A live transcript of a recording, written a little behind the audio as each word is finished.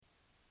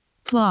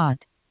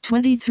Plot: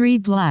 23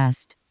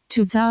 Blast,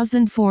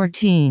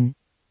 2014.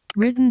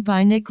 Written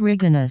by Nick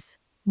Rigonis.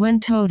 When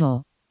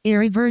total,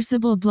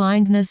 irreversible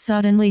blindness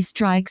suddenly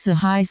strikes a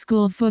high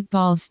school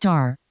football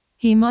star,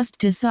 he must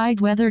decide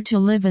whether to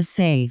live a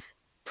safe,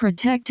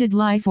 protected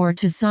life or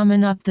to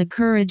summon up the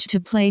courage to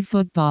play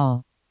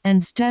football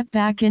and step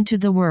back into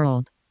the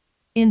world.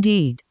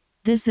 Indeed,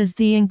 this is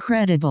the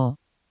incredible,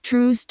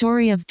 true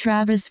story of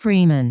Travis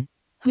Freeman,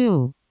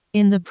 who,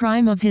 in the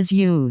prime of his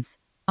youth,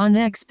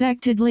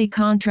 unexpectedly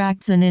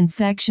contracts an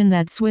infection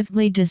that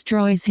swiftly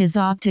destroys his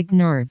optic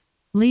nerve,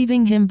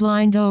 leaving him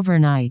blind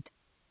overnight.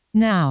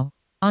 Now,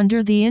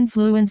 under the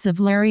influence of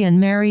Larry and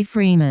Mary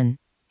Freeman,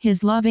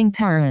 his loving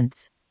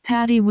parents,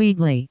 Patty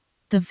Wheatley,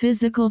 the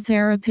physical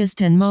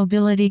therapist and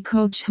mobility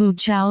coach who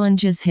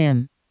challenges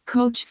him,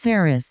 Coach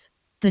Ferris,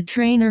 the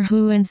trainer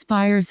who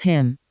inspires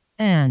him,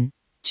 and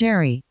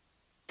Jerry,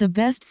 the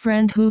best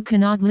friend who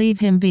cannot leave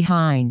him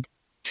behind,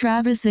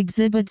 Travis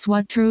exhibits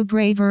what true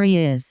bravery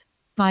is,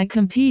 by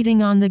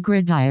competing on the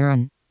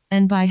gridiron,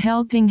 and by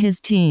helping his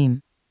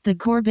team, the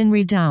Corbin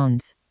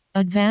Redowns,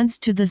 advance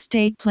to the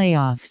state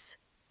playoffs.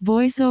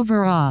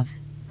 Voiceover off.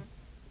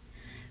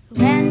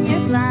 When you're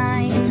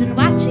blind and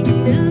watching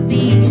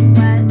movies,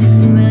 what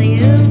will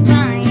you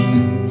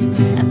find?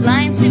 A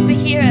blind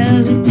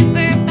superhero whose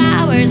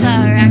superpowers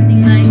are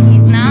acting like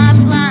he's not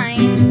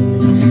blind.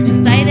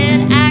 A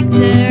sighted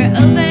actor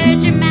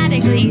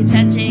over-dramatically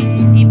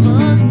touching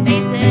people's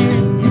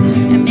faces.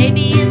 Or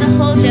maybe the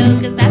whole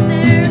joke is that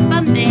they're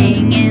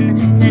bumping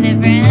into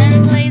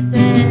different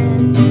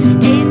places.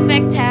 A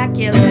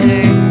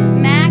spectacular,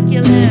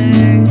 macular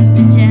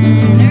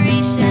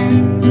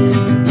generation.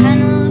 From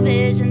tunnel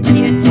vision to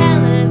your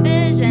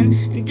television,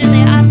 and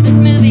dilly off this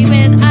movie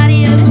with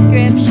audio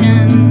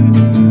descriptions.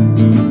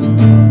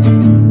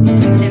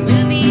 They're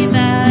movie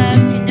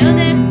buffs who know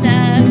their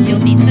stuff. You'll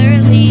be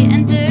thoroughly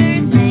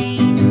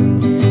entertained.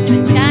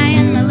 Join Sky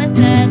and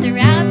Melissa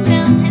throughout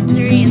film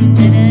history and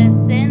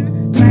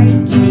Citizen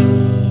White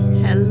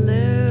Cane.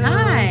 Hello.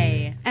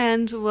 Hi.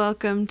 And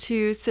welcome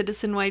to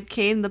Citizen White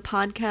Cane, the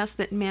podcast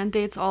that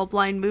mandates all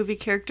blind movie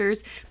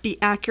characters be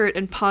accurate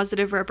and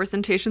positive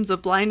representations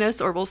of blindness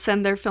or will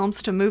send their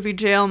films to movie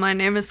jail. My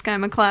name is Sky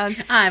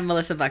McLeod, I'm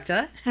Melissa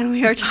Bukta. and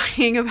we are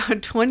talking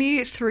about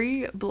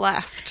 23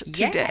 Blast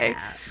today,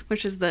 Yeah.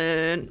 which is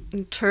the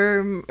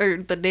term or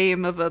the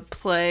name of a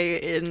play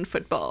in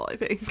football, I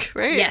think,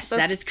 right? Yes,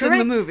 that is It's correct. in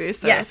the movie.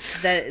 So.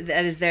 Yes,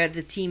 that is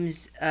the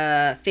team's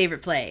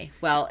favorite play.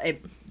 Well,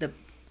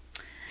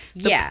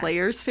 The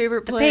player's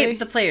favorite the play.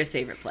 the player's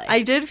favorite play.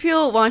 I did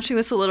feel watching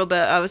this a little bit.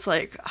 I was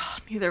like, oh,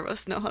 neither of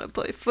us know how to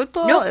play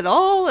football Nope. at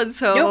all, and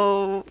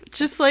so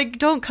just like,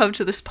 don't come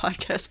to this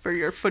podcast for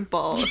your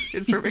football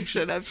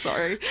information. I'm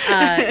sorry.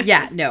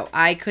 No,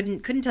 I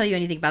couldn't tell you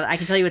anything about it. I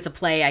can tell you it's a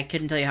play. I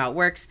couldn't tell you how it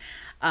works.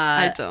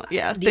 I don't.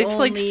 Yeah, the it's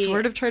like only-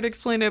 sort of try to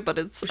explain it, but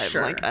it's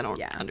Sure, I'm like I don't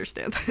yeah.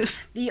 understand this.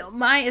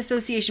 My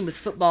association with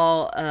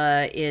football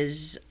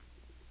is,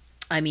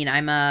 I mean,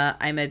 I'm a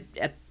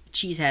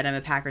cheesehead. I'm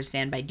a Packers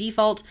fan by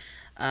default,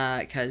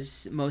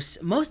 because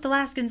most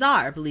Alaskans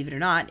are, believe it or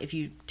not. If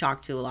you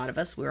talk to a lot of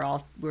us, a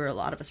lot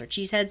of us are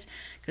cheeseheads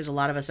because a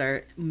lot of us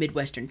are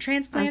Midwestern I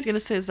transplants. was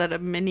gonna say, is that a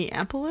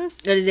Minneapolis?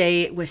 That is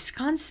a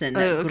Wisconsin,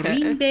 Oh, okay.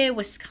 Green Bay,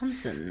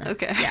 Wisconsin.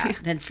 Okay. Yeah.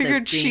 Hence the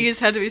Figured cheese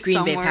had to be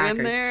Green Bay somewhere in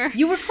Packers. there.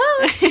 You were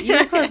close. You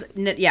were close.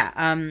 No,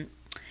 yeah.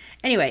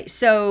 Anyway,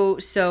 so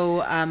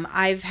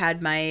I've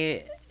had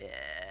my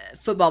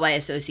football by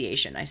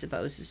association, I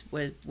suppose, is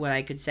what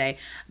I could say.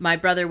 My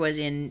brother was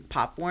in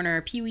Pop Warner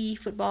Pee Wee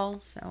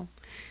football, so.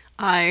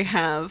 I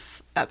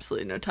have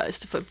absolutely no ties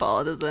to football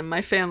other than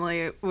my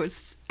family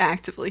was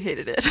actively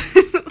hated it.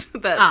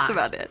 That's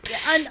about it.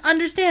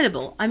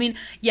 Understandable. I mean,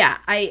 yeah,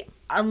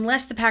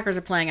 unless the Packers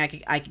are playing, I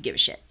could give a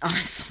shit,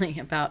 honestly,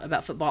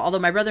 about football. Although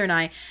my brother and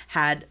I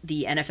had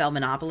the NFL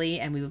Monopoly,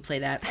 and we would play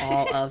that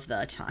all of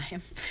the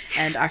time.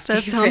 And our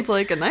That sounds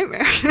like a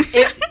nightmare.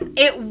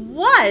 it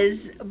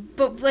was,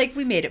 but like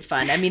we made it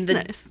fun. I mean,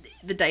 Nice.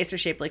 the dice are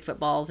shaped like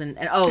footballs, and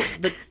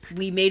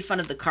we made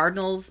fun of the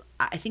Cardinals.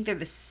 I think they're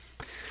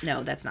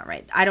no, that's not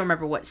right. I don't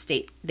remember what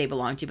state they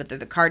belong to, but they're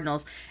the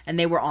Cardinals, and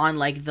they were on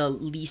like the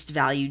least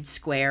valued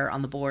square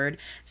on the board.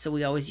 So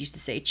we always used to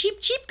say, "Cheap,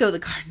 cheap, go the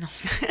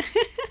Cardinals."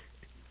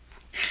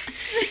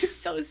 It's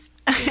so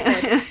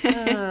stupid.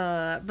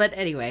 But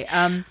anyway,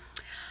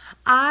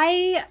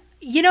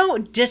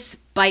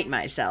 despite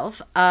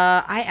myself,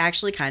 I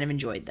actually kind of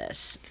enjoyed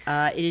this.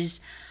 It is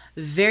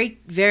very,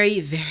 very,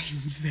 very,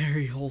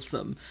 very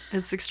wholesome.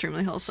 It's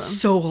extremely wholesome.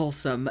 So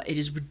wholesome. It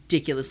is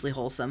ridiculously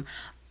wholesome.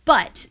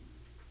 But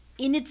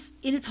in its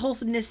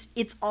wholesomeness,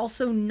 it's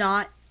also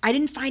not, I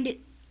didn't find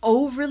it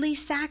overly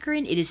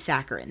saccharine. It is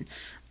saccharine,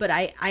 but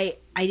I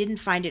didn't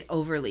find it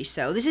overly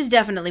so. This is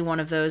definitely one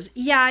of those,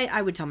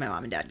 I would tell my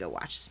mom and dad, go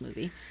watch this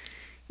movie.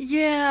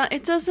 Yeah,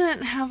 it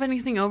doesn't have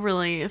anything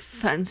overly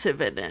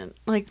offensive in it.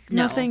 Like,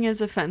 No. nothing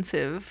is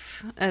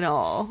offensive at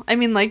all. I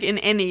mean, like, in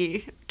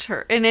any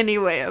in any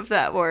way of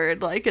that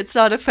word. Like, it's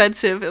not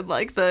offensive in,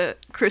 like, the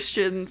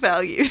Christian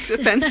values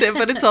offensive,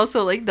 but it's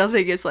also, like,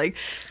 nothing is, like,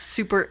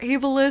 super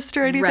ableist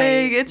or anything.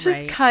 Right, It's just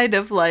right. kind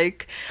of,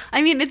 like,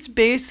 I mean, it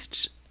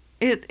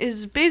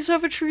is based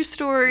off a true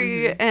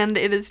story, and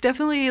it is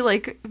definitely,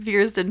 like,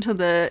 veers into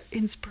the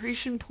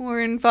inspiration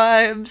porn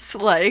vibes.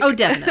 Like, Oh,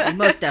 definitely.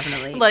 Most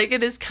definitely. like,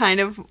 it is kind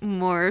of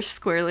more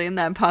squarely in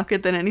that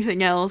pocket than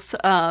anything else.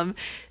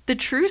 The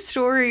true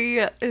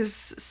story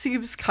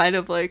seems kind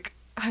of like,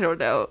 I don't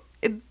know.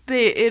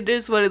 It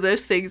is one of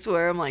those things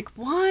where I'm like,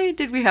 why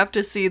did we have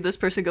to see this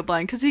person go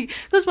blind? Because he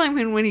goes blind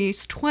when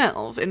he's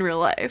 12 in real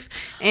life,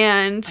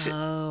 and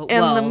Oh, the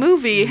well,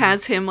 movie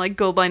has him like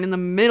go blind in the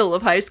middle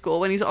of high school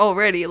when he's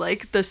already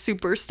like the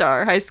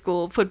superstar high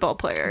school football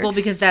player. Well,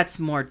 because that's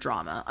more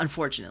drama,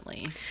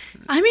 unfortunately.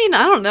 I mean,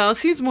 I don't know. It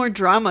seems more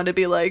drama to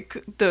be like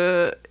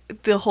the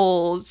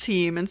whole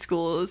team in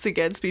school is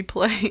against me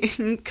playing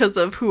because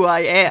of who I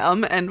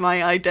am and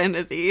my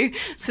identity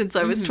since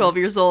I was 12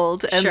 years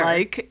old. And Sure.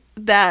 like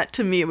that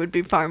to me would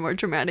be far more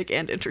dramatic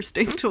and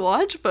interesting to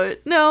watch.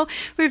 But no,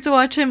 we have to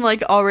watch him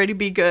like already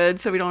be good.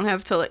 So we don't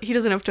have to, he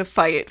doesn't have to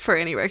fight for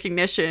any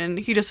recognition.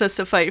 He just has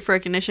to fight for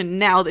recognition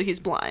now that he's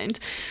blind.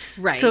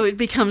 Right. So it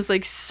becomes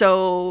like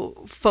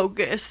so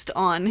focused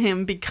on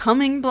him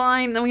becoming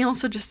blind. Then we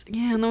also just,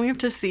 and then we have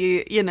to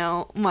see, you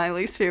know,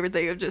 Miley's favorite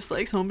thing of just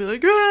like someone be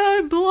like,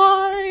 I'm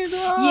blind.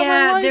 Oh, my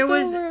Yeah, life's there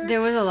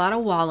over." was a lot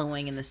of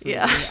wallowing in this movie.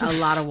 Yeah. A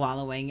lot of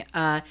wallowing.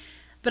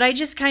 But I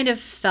just kind of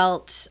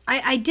felt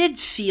I did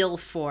feel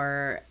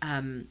for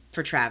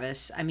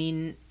Travis. I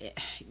mean,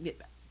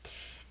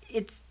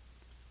 it's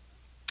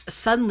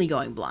suddenly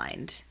going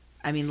blind.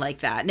 I mean, like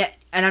that.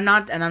 And I'm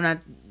not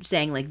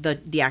saying like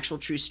the actual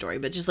true story,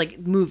 but just like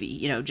movie,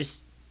 you know,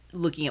 just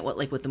looking at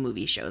what the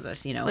movie shows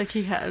us, you know. Like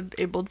he had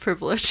able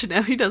privilege and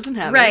now he doesn't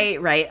have it.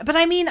 Right. But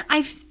I mean,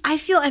 I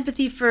feel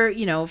empathy for,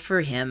 you know,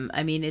 for him.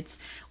 I mean, it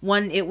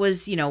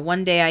was, you know,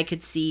 one day I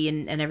could see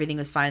and everything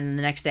was fine. And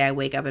the next day I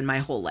wake up and my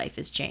whole life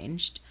has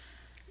changed.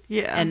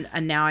 Yeah.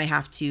 And now I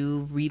have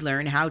to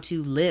relearn how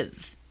to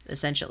live,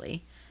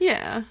 essentially.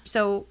 Yeah.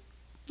 So,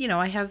 you know,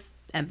 I have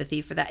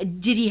empathy for that.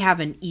 Did he have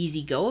an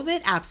easy go of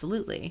it?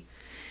 Absolutely.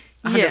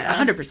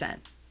 100%.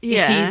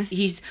 Yeah.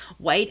 He's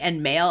white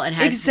and male and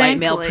has white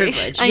male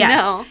privilege. I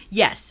yes. know.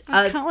 Yes.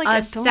 I was kinda like,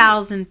 I don't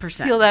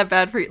 1,000%. feel that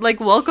bad for you. Like,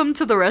 welcome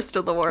to the rest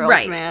of the world,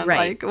 Right, man.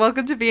 right. Like,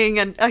 welcome to being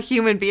a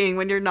human being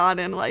when you're not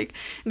in, like,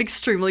 an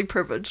extremely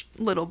privileged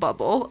little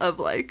bubble of,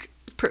 like,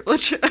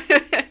 privilege.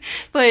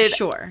 But,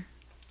 Sure.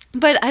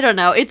 but I don't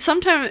know. It's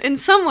sometimes, in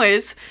some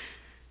ways,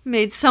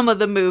 made some of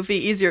the movie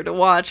easier to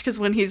watch because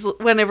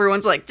when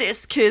everyone's like,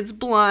 this kid's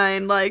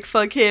blind, like,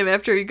 fuck him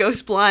after he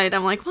goes blind,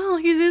 I'm like, well,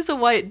 he is a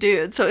white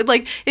dude, so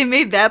it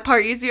made that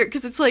part easier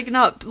because it's like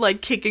not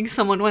like kicking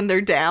someone when they're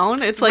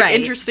down. It's like Right.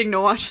 interesting to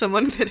watch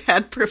someone that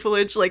had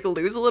privilege like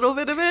lose a little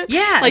bit of it.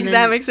 Yeah, like and then-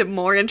 that makes it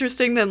more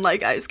interesting than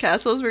like Ice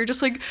Castles where you're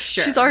just like,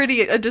 Sure. she's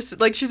already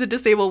she's a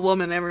disabled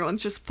woman,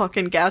 everyone's just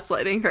fucking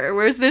gaslighting her,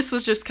 whereas this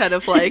was just kind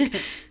of like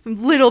a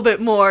little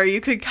bit more,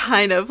 you could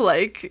kind of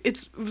like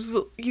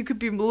you could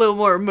be a little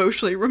more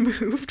emotionally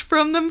removed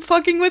from them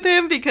fucking with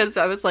him because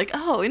I was like,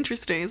 oh,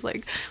 interesting. It's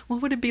like,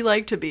 what would it be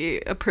like to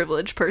be a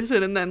privileged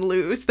person and then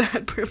lose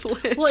that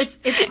privilege? Well,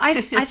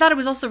 I thought it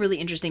was also really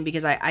interesting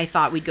because I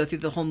thought we'd go through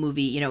the whole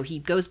movie, you know, he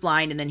goes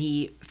blind and then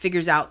he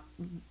figures out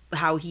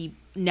how he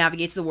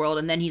navigates the world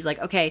and then he's like,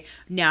 okay,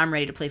 now I'm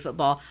ready to play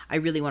football. I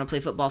really want to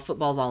play football.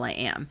 Football's all I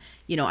am.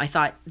 You know, I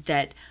thought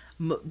that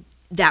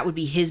that would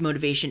be his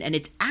motivation, and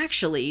it's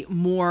actually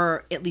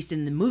more, at least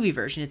in the movie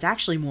version, it's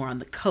actually more on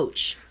the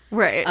coach.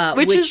 Right.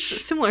 Which is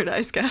similar to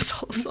Ice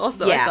Castles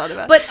also, I thought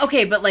about.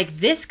 But like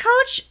this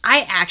coach,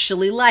 I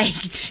actually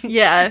liked.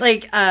 Yeah.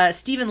 Like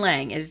Stephen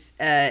Lang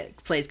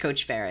plays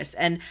Coach Ferris,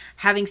 and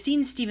having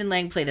seen Stephen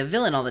Lang play the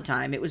villain all the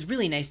time, it was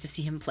really nice to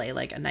see him play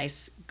like a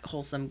nice,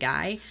 wholesome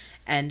guy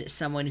and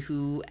someone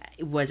who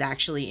was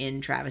actually in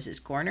Travis's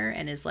corner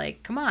and is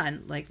like, come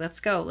on, like, let's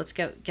go,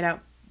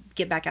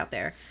 get back out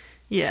there.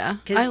 Yeah,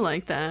 I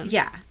like that.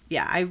 Yeah,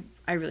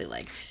 I really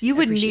liked. You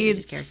would appreciated need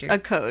his character. a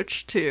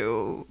coach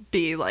to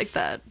be like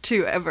that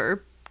to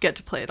ever get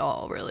to play at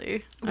all,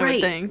 really. I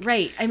would think.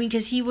 Right. I mean,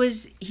 because he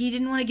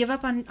didn't want to give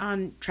up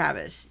on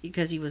Travis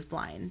because he was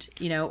blind,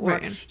 you know. Or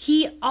Right.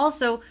 he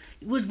also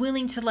was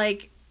willing to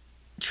like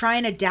try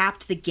and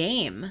adapt the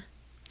game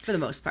for the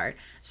most part,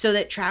 so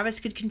that Travis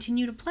could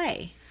continue to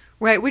play.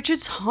 Right, which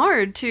is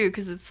hard too,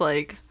 because it's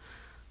like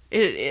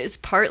it is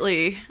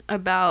partly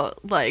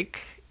about like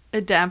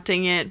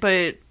adapting it,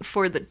 but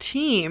for the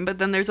team, but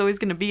then there's always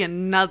going to be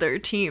another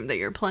team that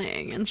you're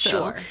playing, and so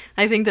Sure.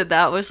 I think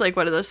that was like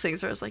one of those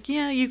things where I was like,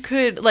 yeah, you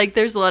could, like,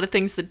 there's a lot of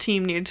things the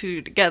team need to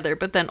do together,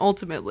 but then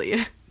ultimately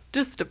it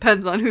just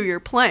depends on who you're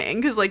playing,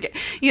 because, like,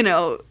 you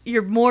know,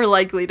 you're more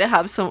likely to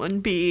have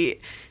someone be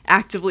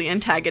actively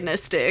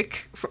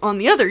antagonistic on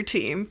the other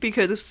team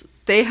because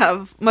they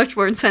have much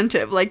more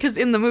incentive. Like, because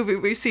in the movie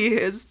we see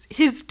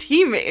his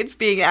teammates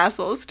being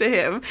assholes to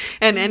him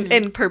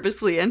and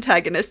purposely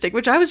antagonistic,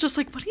 which I was just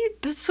like,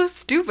 that's so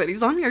stupid.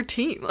 He's on your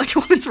team. Like,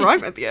 what is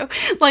wrong with you?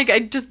 Like, I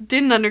just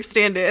didn't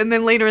understand it. And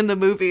then later in the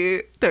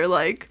movie, they're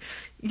like,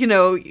 you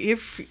know,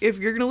 if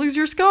you're gonna lose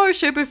your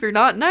scholarship if you're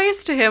not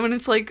nice to him, and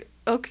it's like,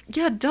 okay,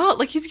 yeah, duh,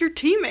 like, he's your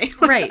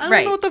teammate. Like, Right, I don't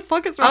right. know what the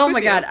fuck is wrong with Oh my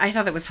you. god, I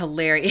thought that was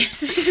hilarious.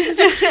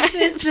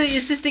 The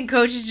assistant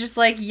coach is just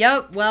like,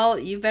 yep, well,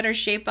 you better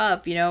shape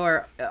up, you know,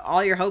 or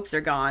all your hopes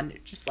are gone.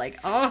 Just like,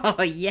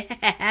 oh,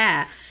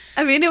 yeah.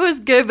 I mean, it was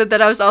good, but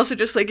then I was also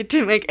just like, it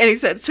didn't make any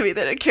sense to me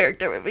that a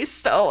character would be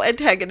so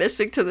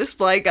antagonistic to this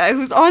blind guy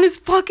who's on his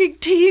fucking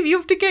team. You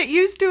have to get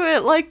used to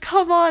it. Like,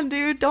 come on,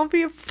 dude. Don't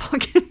be a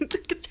fucking...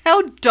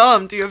 How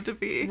dumb do you have to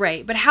be?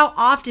 Right, but how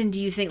often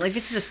do you think, like,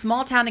 this is a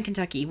small town in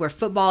Kentucky where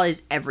football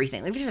is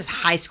everything. Like, this is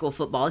high school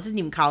football. This isn't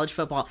even college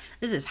football.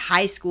 This is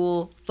high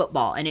school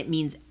football, and it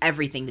means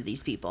everything to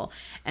these people.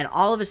 And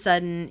all of a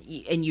sudden,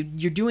 and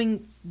you're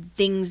doing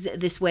things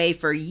this way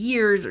for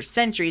years or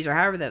centuries or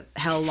however the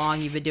hell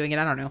long you've been doing it,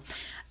 I don't know.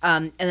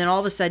 And then all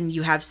of a sudden,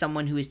 you have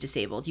someone who is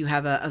disabled. You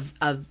have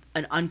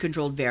an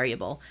uncontrolled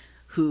variable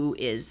who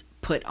is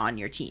put on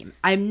your team.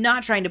 I'm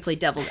not trying to play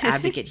devil's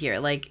advocate here.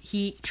 Like,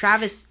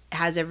 Travis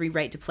has every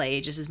right to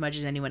play just as much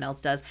as anyone else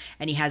does,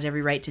 and he has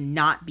every right to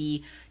not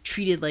be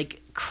treated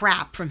like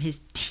crap from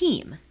his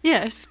team.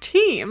 Yes,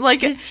 team.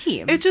 Like, His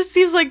team. It just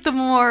seems like the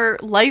more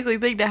likely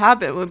thing to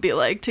happen would be,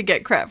 like, to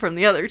get crap from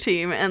the other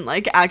team and,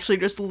 like, actually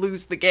just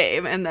lose the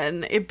game and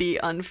then it be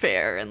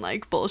unfair and,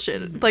 like,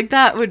 bullshit. Mm-hmm. Like,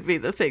 that would be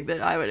the thing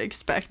that I would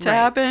expect to Right.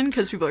 happen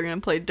because people are going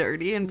to play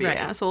dirty and be Right.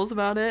 assholes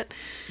about it.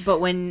 But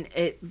when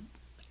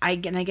I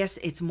guess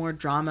it's more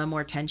drama,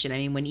 more tension. I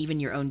mean, when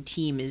even your own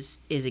team is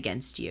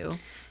against you.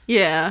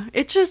 Yeah,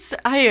 it just,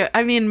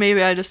 I mean,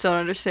 maybe I just don't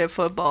understand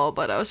football,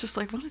 but I was just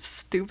like, what a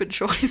stupid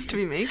choice to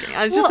be making.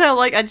 I was just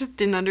like, I just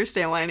didn't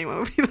understand why anyone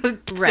would be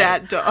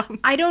that dumb.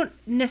 I don't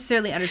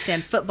necessarily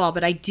understand football,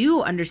 but I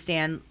do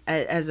understand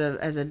as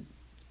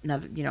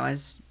another, you know, I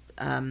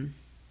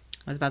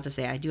was about to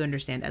say I do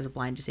understand as a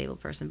blind disabled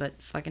person,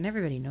 but fucking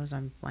everybody knows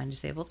I'm blind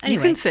disabled.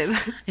 Anyway, You can say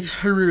that.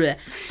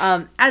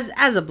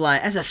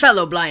 as a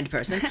fellow blind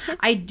person,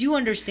 I do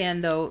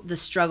understand though the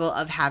struggle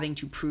of having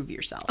to prove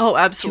yourself. Oh,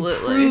 absolutely.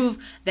 To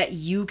prove that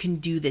you can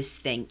do this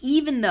thing,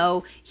 even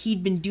though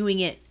he'd been doing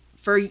it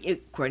for,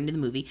 according to the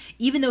movie,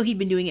 even though he'd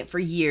been doing it for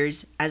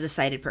years as a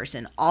sighted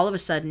person, all of a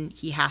sudden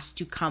he has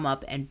to come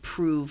up and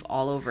prove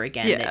all over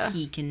again that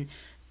he can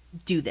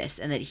do this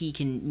and that he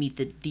can meet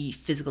the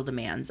physical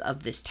demands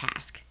of this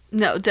task.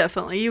 No,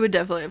 definitely. You would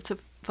definitely have to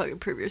fucking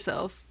prove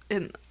yourself.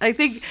 And I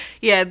think,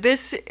 yeah,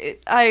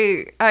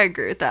 I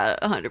agree with that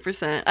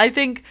 100%. I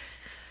think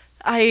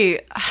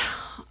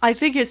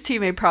his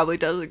teammate probably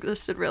does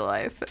exist in real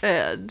life.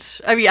 And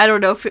I mean, I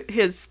don't know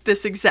if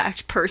this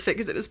exact person,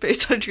 because it is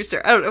based on a true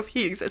story, I don't know if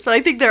he exists, but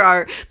I think there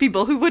are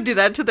people who would do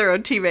that to their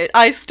own teammate.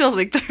 I still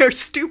think they're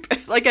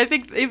stupid. Like, I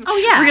think real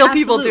people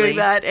absolutely. doing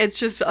that, it's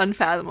just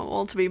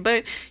unfathomable to me.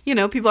 But, you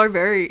know, people are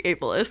very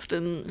ableist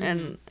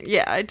and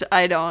yeah,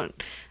 I don't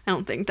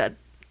think that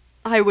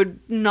I would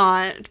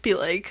not be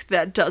like,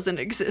 that doesn't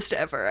exist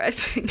ever. I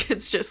think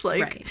it's just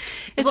like,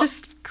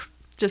 it's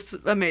just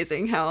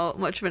amazing how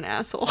much of an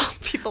asshole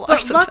people are.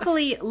 But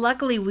sometimes.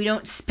 luckily, we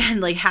don't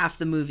spend like half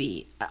the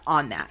movie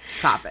on that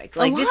topic.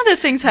 Like, a lot of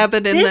things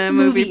happen in this the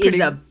movie. Is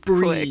a quick.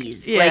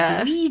 breeze. Yeah.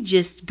 Like, we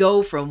just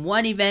go from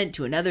one event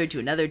to another, to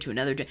another, to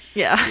another, to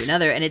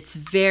another, and it's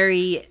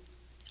very.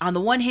 On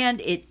the one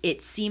hand,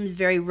 it seems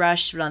very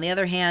rushed, but on the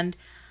other hand,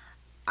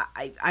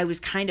 I was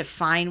kind of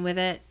fine with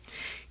it.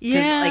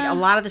 Yeah. Like, a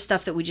lot of the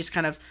stuff that we just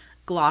kind of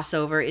gloss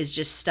over is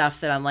just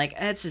stuff that I'm like,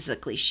 it's just a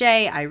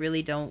cliche. I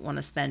really don't want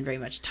to spend very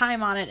much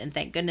time on it, and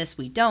thank goodness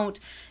we don't.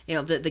 You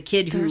know, the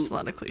kid who... There's a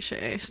lot of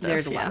cliche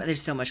stuff.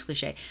 There's so much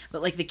cliche.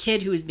 But, like, the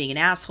kid who is being an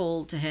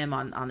asshole to him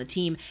on the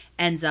team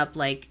ends up,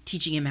 like,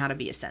 teaching him how to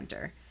be a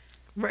center.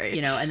 Right.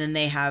 You know, and then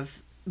they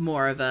have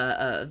more of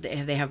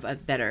they have a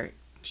better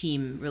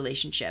team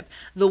relationship.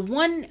 The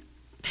most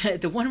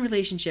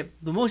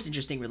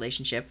interesting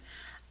relationship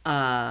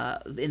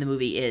in the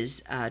movie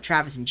is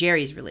Travis and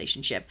Jerry's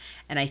relationship,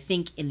 and I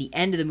think in the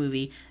end of the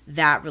movie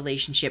that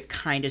relationship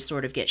kind of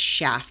sort of gets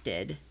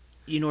shafted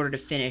in order to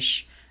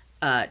finish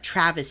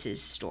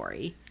Travis's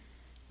story.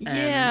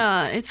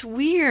 Yeah, it's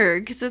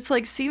weird because it's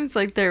like, seems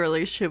like their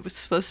relationship was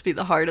supposed to be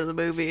the heart of the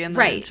movie, and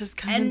then it just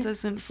kind of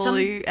doesn't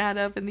fully add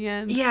up in the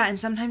end. Yeah, and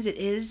sometimes it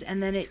is,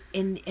 and then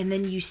and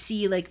then you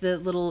see like the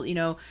little, you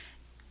know,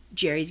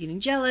 Jerry's getting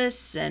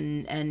jealous,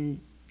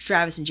 and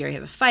Travis and Jerry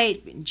have a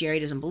fight, and Jerry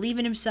doesn't believe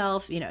in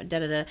himself, you know, and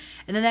then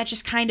that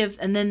just kind of,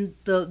 and then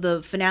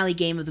the finale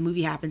game of the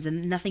movie happens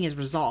and nothing is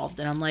resolved,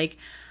 and I'm like,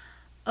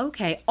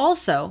 okay. Well,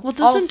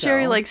 doesn't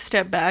Jerry like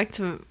step back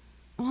to,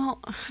 well,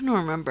 I don't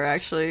remember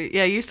actually.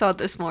 Yeah, you saw it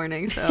this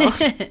morning, so.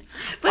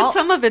 But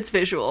some of it's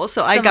visual,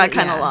 so I got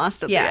kind of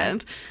lost at the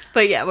end.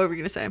 But yeah, what were we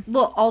going to say?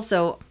 Well,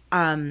 also,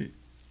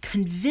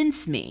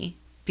 convince me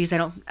because I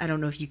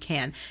don't know if you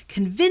can,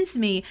 convince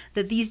me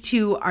that these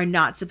two are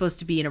not supposed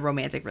to be in a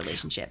romantic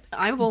relationship.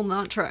 I will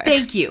not try.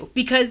 Thank you,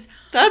 because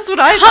That's what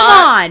I come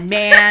thought. on,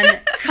 man.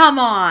 Come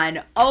on.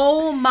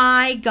 Oh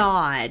my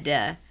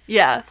God.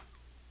 Yeah.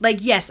 Like,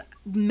 yes,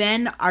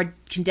 men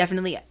can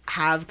definitely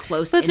have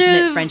close, But intimate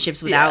then-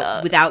 friendships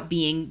yeah. without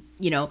being,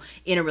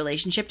 in a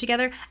relationship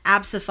together.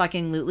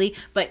 Abso-fucking-lutely.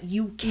 But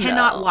you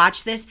cannot No.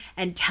 watch this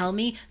and tell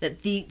me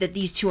that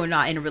these two are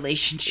not in a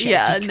relationship.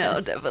 Yeah, no,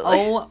 because, definitely.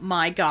 Oh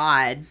my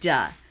God.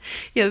 Yeah,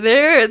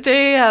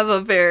 they have a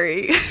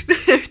very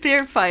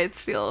their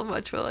fights feel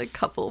much more like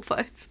couple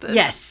fights than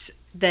Yes.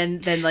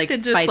 Than like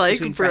than just fights like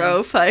between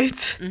bro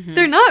friends. fights.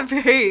 They're not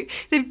very.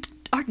 They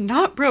are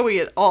not broy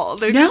at all.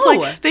 They're just No.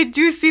 like they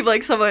do seem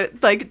like someone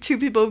like two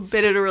people who've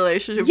been in a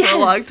relationship for Yes, a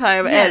long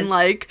time yes. and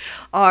like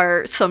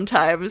are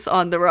sometimes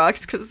on the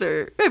rocks because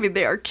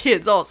they are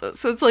kids also.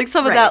 So it's like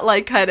some of Right. that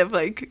like kind of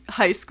like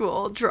high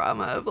school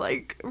drama of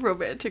like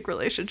romantic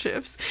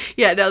relationships.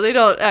 Yeah, no, they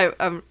don't.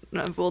 I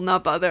will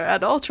not bother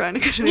at all trying to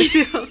convince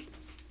you.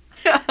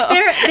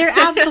 They're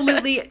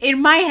absolutely,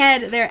 in my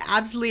head, they're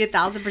absolutely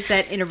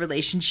 1,000% in a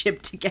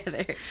relationship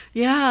together.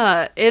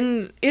 Yeah,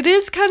 and it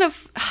is kind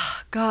of,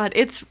 God,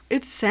 it's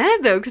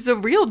sad though because the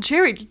real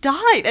Jerry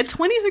died at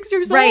 26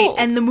 years Right, old.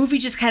 and the movie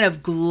just kind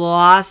of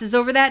glosses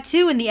over that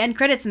too in the end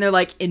credits, and they're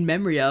like, in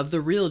memory of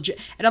the real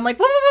and I'm like,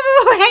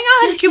 whoa, hang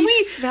on, can he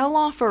we? fell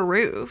off a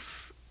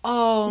roof,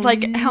 Oh,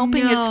 like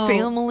helping his no.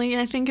 family.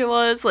 I think it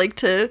was like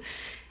to,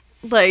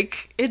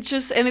 like it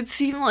just, and it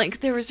seemed like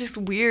there was just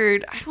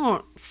weird. I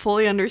don't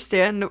fully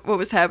understand what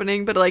was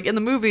happening, but like in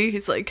the movie,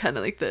 he's like kind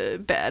of like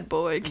the bad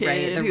boy kid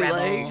Right, the who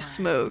rebel, like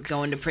smokes,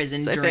 going to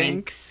prison, I think.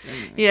 drinks.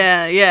 and-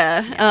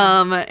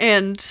 Yeah.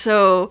 And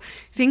so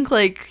I think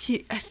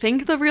I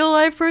think the real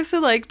life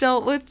person like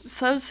dealt with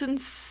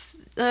substance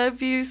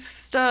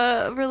abuse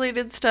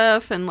related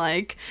stuff and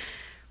like,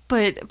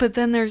 but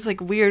then there's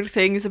like weird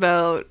things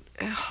about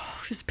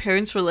his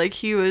parents were like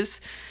he was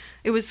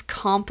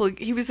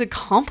a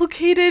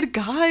complicated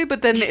guy,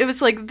 but then it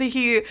was like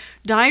he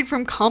died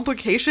from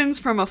complications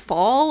from a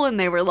fall, and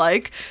they were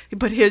like,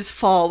 but his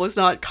fall was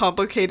not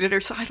complicated, or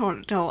so I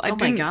don't know. I Oh my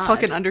didn't God.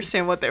 fucking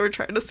understand what they were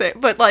trying to say,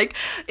 but like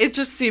it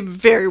just seemed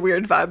very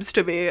weird vibes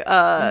to me,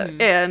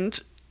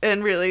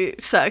 and really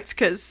sucked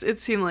because it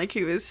seemed like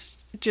he was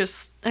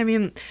just. I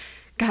mean,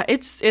 God,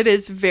 it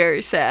is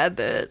very sad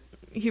that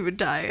he would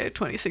die at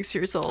 26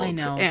 years old. I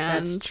know,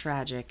 and, that's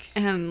tragic.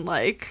 and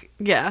like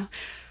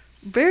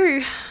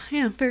very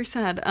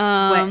sad.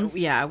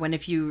 When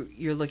if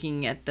you're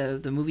looking at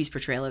the movie's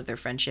portrayal of their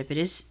friendship, it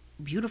is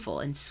beautiful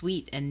and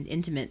sweet and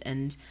intimate,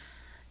 and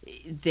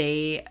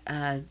they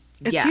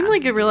It seemed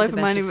like in real life the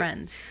it best might of even-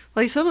 friends.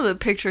 like some of the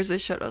pictures they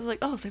showed, I was like,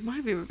 oh, they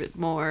might be a bit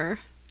more.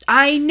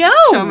 I know.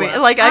 Show me.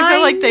 Like I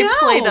feel like they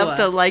played know. up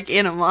the like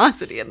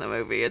animosity in the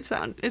movie. It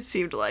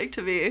seemed like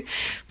to me,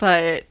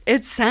 but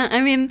it's sad. I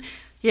mean,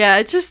 yeah,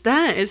 it's just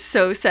that is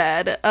so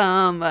sad.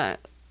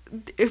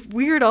 It's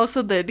weird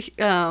also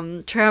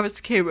that Travis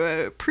became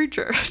a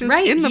preacher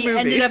Right, in the he movie.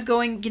 ended up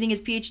getting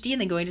his PhD and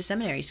then going to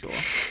seminary school.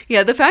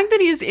 Yeah, the fact that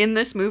he's in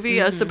this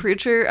movie as the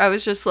preacher, I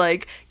was just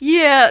like,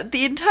 yeah,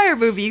 the entire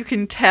movie you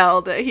can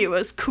tell that he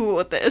was cool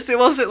with this. It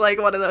wasn't like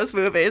one of those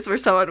movies where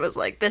someone was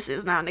like, this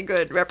is not a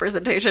good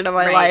representation of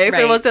my Right, life.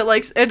 right. It wasn't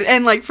like,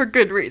 and like for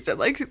good reason.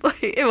 Like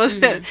it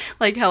wasn't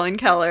like Helen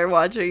Keller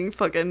watching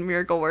fucking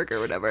Miracle Work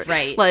or whatever.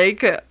 Right. Like,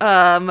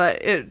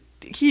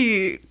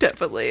 he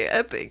definitely,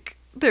 I think,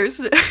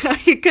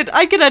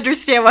 I could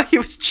understand why he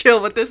was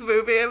chill with this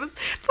movie. It was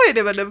putting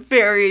him in a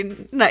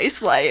very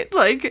nice light.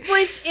 Like,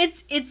 Well,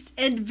 it's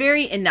a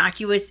very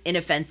innocuous,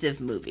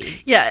 inoffensive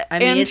movie. yeah, I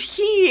mean, and it's-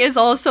 he is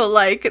also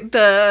like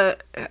the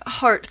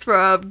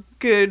heartthrob,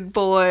 good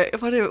boy.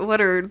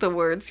 What are the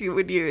words you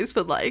would use?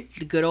 But like,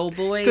 The good old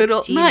boy, good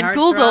old, teen not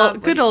good heartthrob.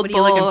 old, good What old are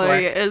you looking boy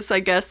for? is,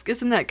 I guess,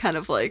 isn't that kind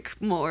of like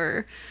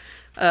more,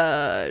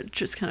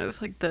 just kind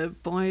of like the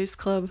boys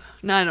club?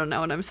 No, I don't know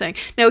what I'm saying.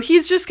 No,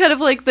 he's just kind of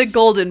like the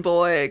golden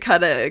boy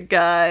kind of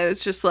guy.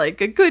 It's just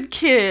like a good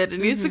kid,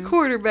 and he's the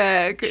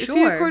quarterback. Is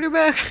he a Sure.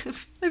 quarterback?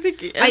 I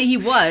think he is. He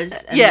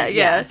was. and Yeah,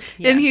 then-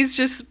 yeah. And he's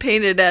just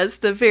painted as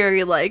the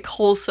very like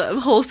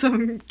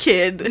wholesome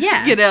kid.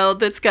 Yeah. You know,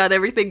 that's got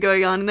everything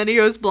going on. And then he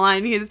goes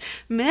blind. He's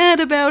mad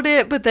about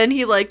it, but then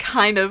he like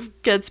kind of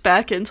gets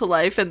back into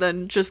life and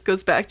then just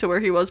goes back to where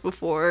he was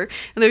before.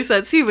 And there's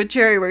that scene with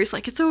Jerry where he's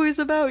like, it's always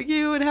about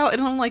you and how,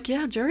 and I'm like,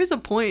 yeah, Jerry's a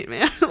point,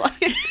 man.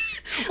 Like,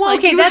 Well, like,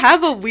 okay, you that's-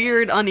 have a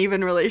weird,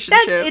 uneven relationship.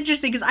 That's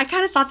interesting because I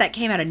kind of thought that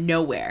came out of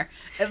nowhere,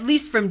 at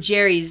least from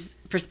Jerry's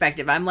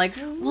perspective. I'm like,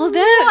 Well,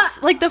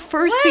 that's like the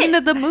first What? scene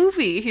of the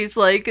movie. He's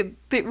like,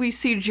 that we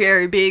see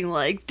Jerry being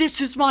like,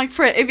 "This is my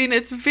friend." I mean,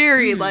 it's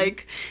very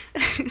like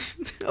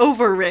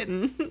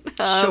overwritten.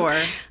 Sure.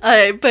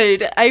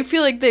 But I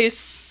feel like they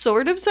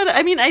sort of set.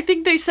 I mean, I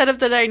think they set up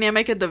the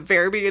dynamic at the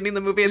very beginning of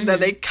the movie, and then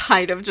they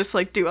kind of just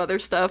like do other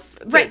stuff.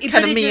 That Right, kind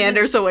but of it doesn't-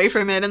 meanders away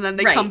from it, and then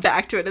they Right. come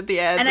back to it at the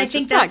end. and I which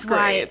think is not that's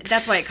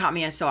why great. it caught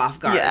me so off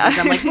guard. Yeah. Because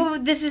I'm like, well,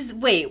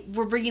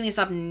 we're bringing this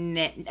up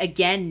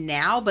again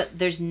now, but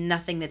there's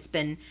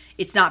nothing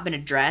it's not been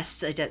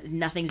addressed.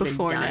 Nothing's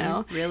Before been done,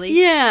 now. really.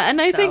 Yeah,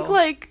 and I think, So-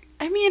 like,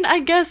 I mean, I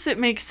guess it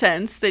makes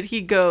sense that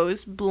he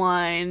goes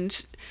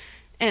blind,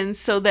 and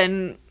so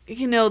then,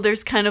 you know,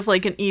 there's kind of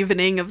like an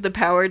evening of the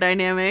power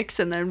dynamics,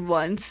 and then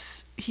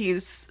once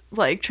he's,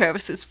 like,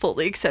 Travis is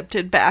fully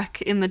accepted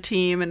back in the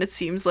team, and it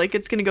seems like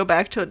it's gonna go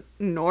back to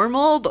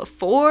normal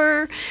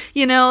before,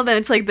 you know, then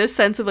it's like this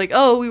sense of like,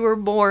 oh, we were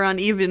more on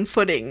even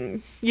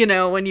footing, you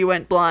know, when you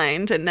went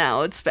blind, and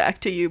now it's back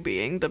to you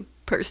being the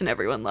person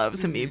everyone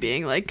loves and me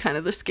being like kind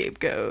of the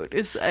scapegoat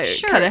is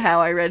Sure. kind of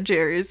how I read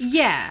Jerry's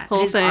Yeah,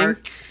 whole his thing.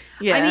 arc.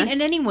 Yeah. I mean,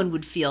 and anyone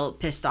would feel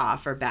pissed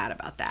off or bad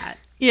about that.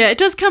 Yeah, it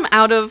does come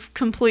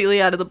completely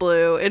out of the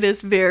blue. It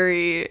is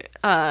very,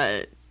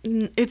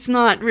 it's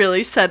not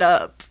really set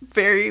up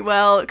very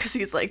well because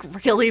he's like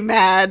really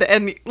mad,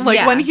 and like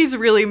Yeah. when he's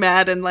really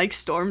mad and like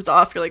storms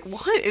off, you're like,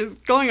 what is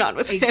going on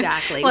with him?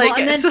 Exactly. Like, Well,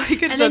 and then- so he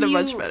could have and done a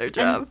then much you- better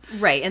job.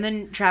 Right. And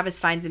then Travis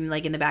finds him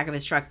like in the back of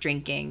his truck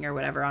drinking or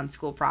whatever on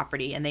school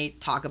property, and they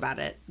talk about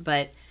it.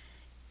 But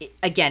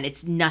again,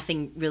 it's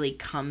nothing really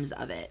comes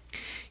of it.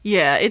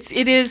 Yeah, it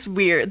is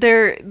weird.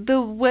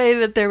 The way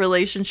that their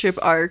relationship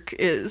arc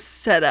is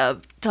set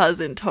up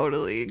doesn't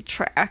totally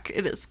track.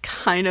 It is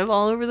kind of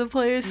all over the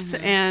place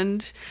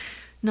and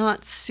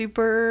not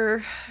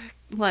super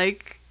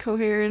like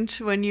coherent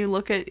when you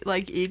look at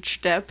like each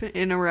step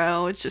in a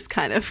row. It's just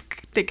kind of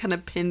they kind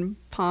of ping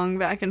pong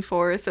back and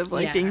forth of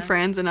like being Yeah.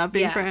 friends and not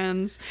being Yeah.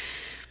 friends.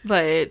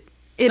 But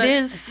it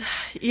is,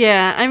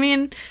 yeah. I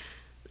mean,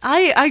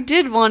 I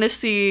did want to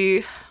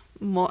see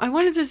more. I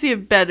wanted to see a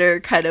better,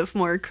 kind of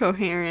more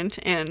coherent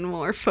and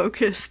more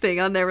focused thing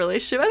on their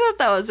relationship. I thought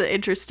that was an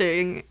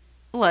interesting,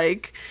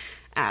 like,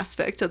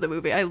 aspect of the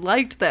movie. I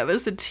liked them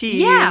as a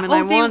team, Yeah. and Oh,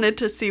 I they- wanted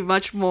to see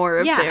much more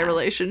of their They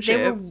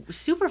relationship. were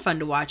super fun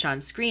to watch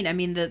on screen. I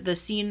mean, the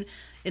scene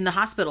in the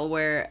hospital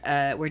where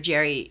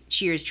Jerry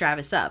cheers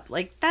Travis up,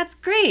 like, that's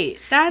great.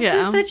 That's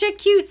Yeah. such a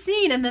cute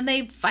scene. And then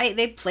they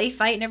play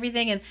fight and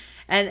everything,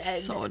 and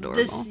So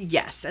adorable.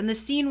 Yes, and the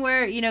scene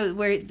where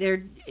where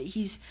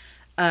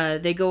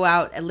they go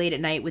out late at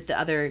night with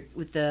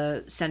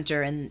the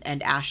center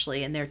and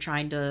Ashley, and they're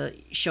trying to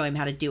show him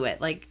how to do it,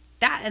 like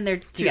that, and they're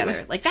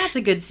together. Like, that's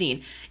a good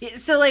scene.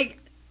 So, like,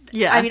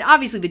 Yeah. I mean,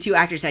 obviously the two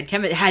actors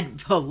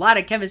had a lot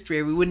of chemistry,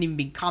 or we wouldn't even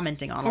be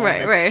commenting on all of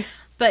this. Right.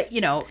 But,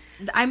 you know,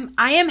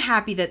 I am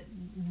happy that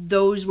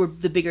those were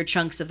the bigger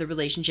chunks of the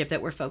relationship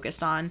that we're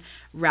focused on,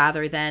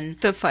 rather than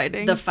The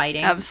fighting.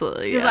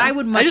 Absolutely. Because Yeah. I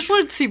would much I just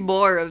wanted to see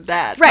more of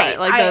that. Right.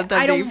 Like I them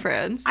being don't-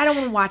 friends. I don't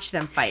want to watch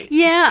them fight.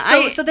 Yeah.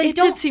 So then it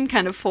don't did seem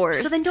kind of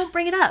forced. So then don't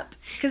bring it up.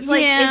 Because,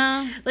 like,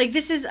 Yeah. like,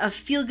 this is a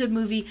feel-good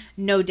movie,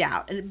 no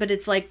doubt. But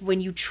it's like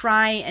when you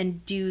try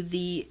and do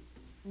the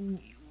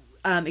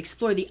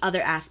explore the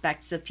other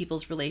aspects of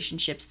people's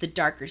relationships, the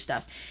darker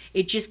stuff,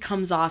 it just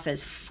comes off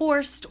as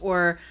forced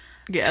or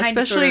Yeah, kind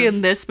of especially sort of-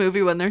 in this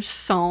movie when there's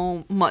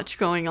so much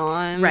going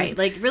on. Right,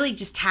 like really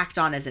just tacked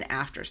on as an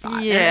afterthought.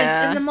 And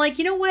Yeah. and I'm like,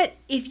 you know what?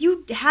 If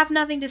you have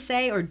nothing to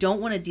say or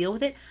don't want to deal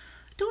with it,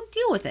 don't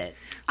deal with it.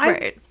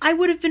 Right. I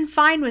would have been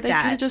fine with They could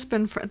that. have just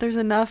been. There's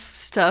enough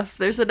stuff.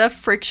 There's enough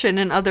friction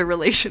in other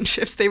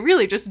relationships. They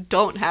really just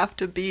don't have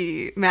to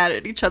be mad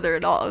at each other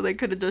at all. They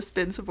could have just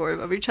been supportive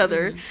of each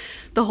other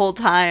the whole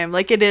time.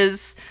 Like, it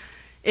is.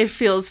 It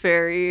feels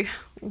very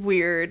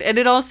weird, and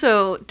it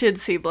also did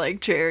seem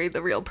like Jerry,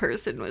 the real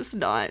person, was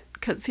not,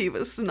 because he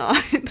was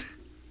not.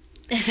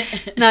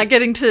 Not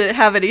getting to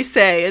have any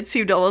say. It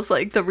seemed almost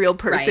like the real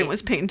person Right.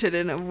 was painted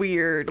in a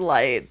weird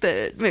light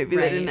that maybe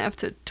they Right. didn't have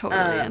to totally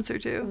answer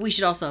to. We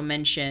should also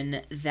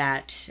mention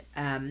that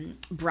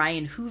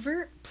Brian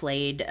Hoover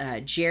played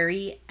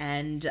Jerry,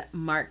 and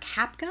Mark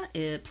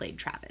Hapka played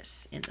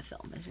Travis in the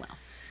film as well.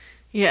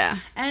 Yeah.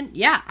 And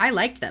yeah, I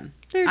liked them.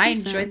 They're I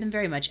decent. enjoyed them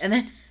very much. And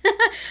then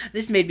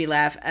this made me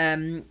laugh.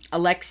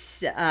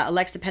 Alexa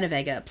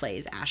Penavega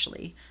plays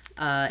Ashley.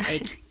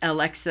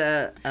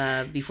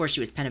 Alexa, before she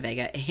was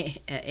Penavega,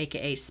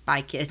 aka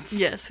Spy Kids.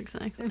 Yes,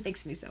 exactly. It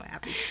makes me so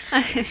happy.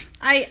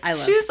 I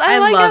love I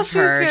like how love she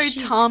was her. very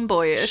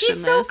tomboyish. She's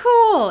in so this.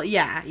 cool.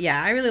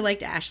 Yeah. I really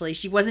liked Ashley.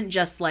 She wasn't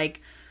just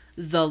like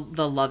the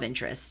love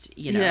interest,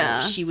 you know. Yeah.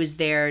 She was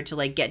there to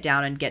like get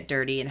down and get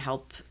dirty and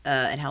help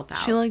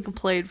out. She like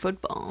played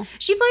football.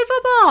 She played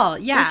football.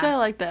 Yeah. Which I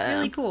like that.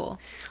 Really cool.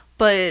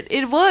 But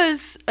it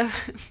was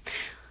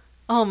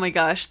oh my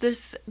gosh,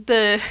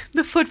 the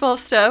football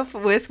stuff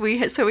with we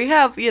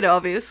have, you know,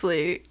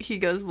 obviously he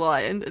goes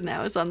blind and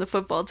now is on the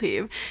football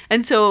team.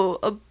 And so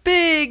a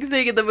big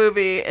thing in the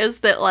movie is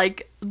that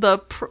like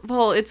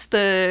it's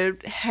the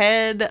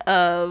head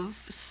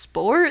of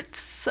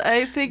sports,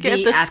 I think, The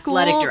at the school.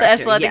 athletic The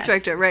director, athletic yes.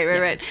 director, right. Yeah.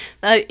 Right.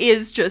 That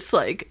is just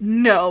like,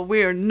 no,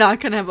 we are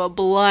not going to have a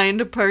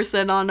blind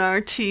person on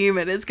our team,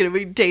 and it's going to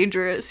be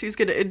dangerous. He's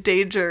going to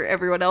endanger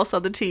everyone else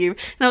on the team.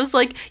 And I was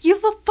like, you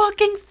have a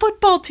fucking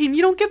football team.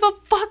 You don't give a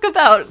fuck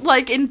about,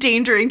 like,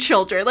 endangering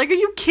children. Like, are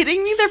you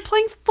kidding me? They're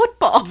playing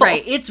football.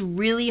 Right. It's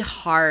really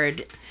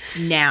hard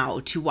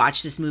now to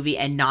watch this movie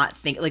and not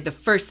think, like, the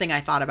first thing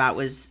I thought about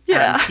was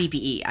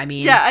CPE. I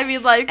mean,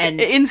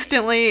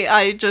 instantly,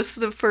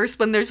 the first,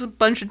 when there's a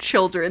bunch of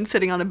children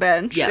sitting on a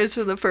bench, is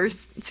for the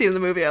first scene of the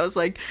movie, I was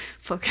like,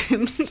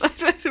 fucking,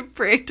 I'm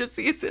praying to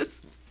see this.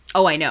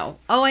 Oh, I know.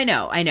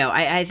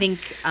 I think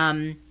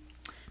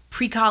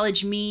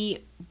pre-college me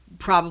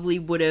probably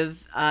would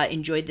have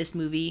enjoyed this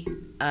movie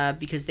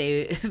because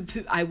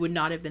I would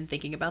not have been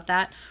thinking about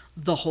that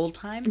the whole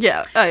time.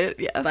 Yeah.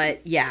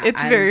 But yeah,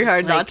 it's very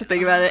hard not to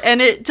think about it,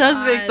 and it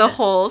does make the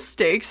whole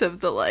stakes of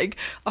the like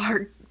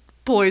our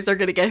boys are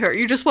gonna get hurt.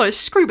 You just want to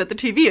scream at the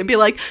TV and be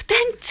like,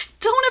 then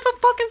don't have a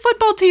fucking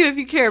football team if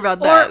you care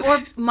about that. Or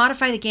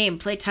modify the game,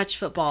 play touch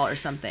football or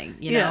something,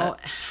 you know?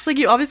 It's like,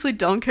 you obviously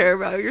don't care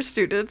about your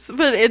students,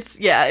 but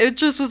it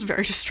just was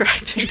very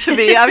distracting to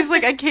me. I was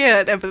like, I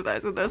can't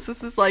empathize with this.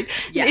 This is like,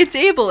 it's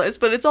ableist,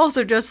 but it's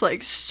also just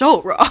like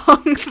so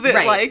wrong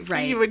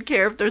that you would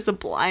care if there's a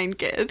blind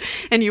kid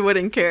and you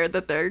wouldn't care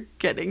that they're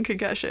getting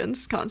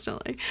concussions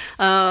constantly.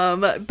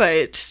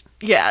 But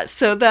yeah,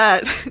 so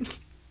that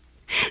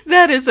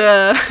is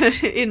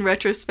in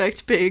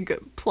retrospect, big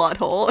plot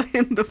hole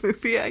in the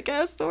movie, I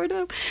guess, sort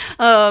of.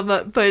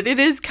 But it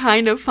is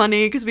kind of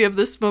funny because we have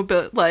this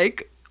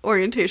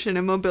orientation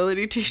and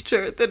mobility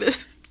teacher that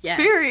is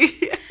very.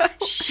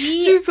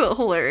 She's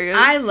hilarious.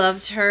 I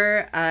loved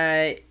her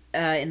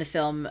in the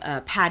film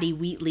Patty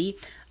Wheatley,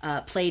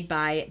 played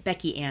by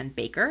Becky Ann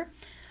Baker.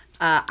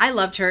 I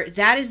loved her.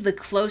 That is the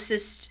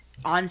closest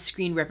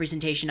on-screen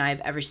representation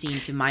I've ever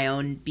seen to my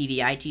own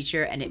BVI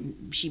teacher,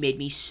 and she made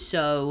me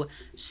so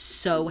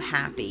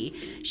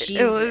happy.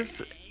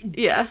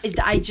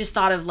 I just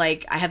thought of,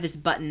 like, I have this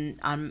button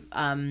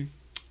on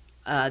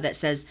that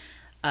says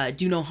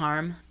do no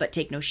harm but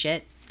take no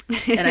shit,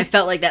 and I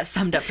felt like that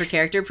summed up her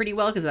character pretty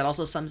well, because that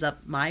also sums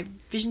up my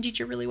vision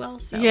teacher really well.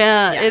 So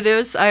it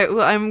is.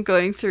 I'm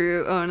going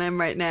through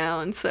O&M right now,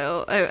 and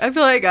so I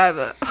feel like I have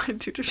a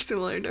teacher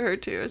similar to her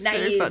too. It's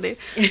very funny.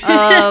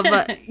 I'm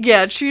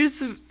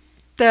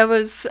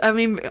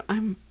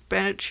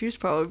bet she's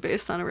probably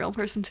based on a real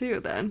person too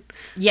then.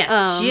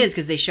 Yes, she is,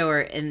 because they show her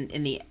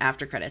in the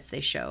after credits.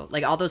 They show,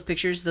 like, all those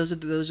pictures, those are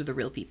the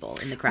real people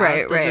in the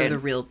crowd. Those are the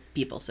real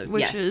people. So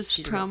which yes, is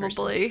she's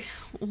probably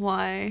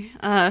why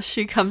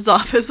she comes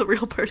off as a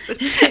real person.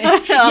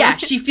 Yeah,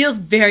 she feels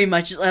very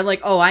much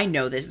like, oh, I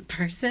know this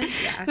person.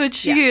 Yeah. But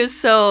she is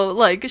so,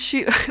 like,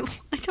 she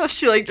like how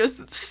she, like,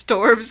 just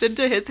storms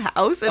into his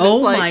house and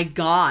is like, my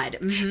god,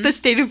 the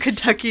state of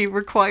Kentucky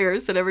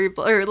requires that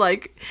or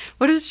like,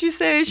 what does she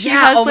say? She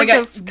has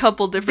a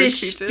couple different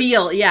speeches.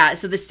 Spiel,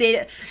 so the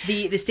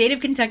state of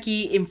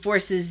Kentucky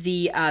enforces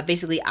the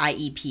basically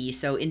IEP,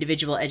 so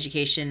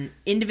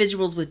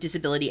individuals with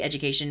disability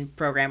education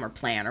program or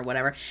plan or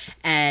whatever,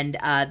 and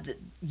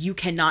you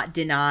cannot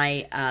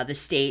deny the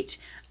state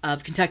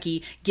of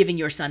Kentucky giving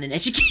your son an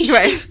education.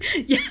 Right.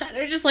 Yeah,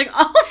 they're just like,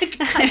 oh my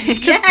god,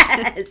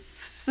 yes.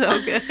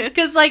 So good.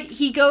 Because, like,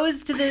 he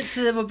goes to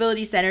the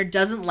mobility center,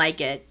 doesn't like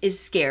it, is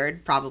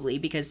scared probably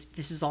because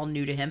this is all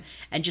new to him,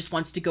 and just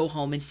wants to go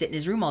home and sit in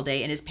his room all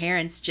day. And his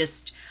parents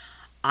just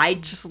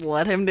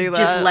let him do that.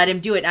 Just let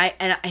him do it.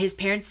 And his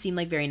parents seem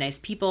like very nice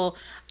people.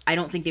 I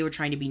don't think they were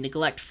trying to be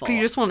neglectful.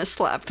 You just want to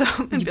slap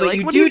them and be like,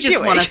 you what do are you just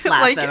doing? want to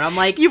slap like, them. I'm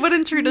like, you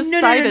wouldn't treat a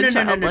sighted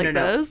child like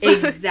this.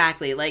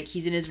 Exactly. Like,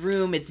 he's in his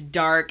room. It's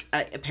dark.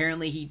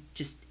 Apparently, he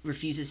just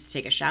refuses to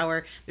take a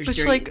shower. There's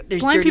blind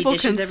dirty people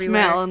dishes can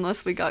everywhere. Smell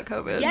unless we got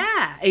COVID.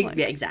 Yeah,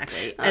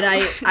 exactly. And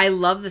I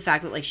love the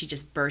fact that, like, she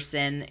just bursts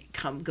in,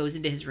 goes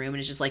into his room,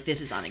 and is just like,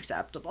 this is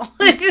unacceptable.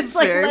 It's just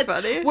like, very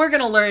funny. We're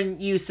gonna learn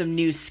you some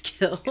new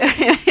skills.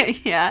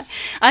 Yeah,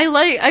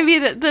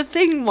 the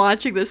thing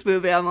watching this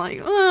movie, I'm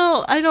like,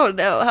 well, I don't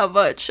know how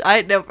much.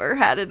 I never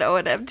had an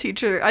O&M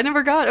teacher. I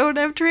never got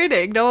O&M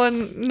training.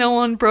 No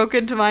one broke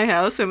into my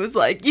house and was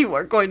like, you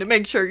are going to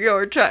make sure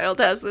your child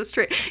has this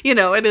training.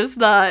 It is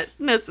not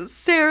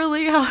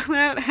necessarily how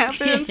that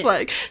happens.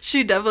 Like,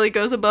 she definitely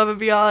goes above and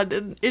beyond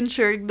in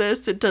ensuring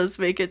this. It does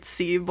make it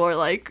seem more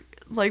like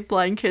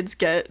blind kids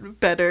get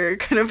better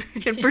kind of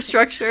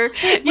infrastructure,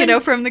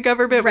 from the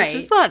government, which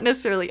is not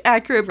necessarily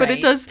accurate, but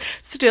it does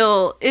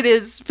still,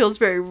 feels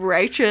very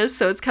righteous.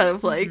 So it's kind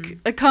of like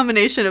a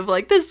combination of,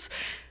 like, this,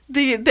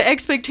 the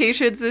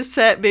expectations is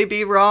set may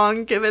be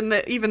wrong, given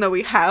that even though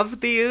we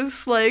have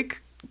these,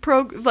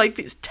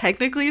 these,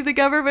 technically the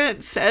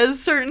government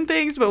says certain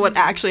things, but what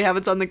actually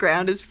happens on the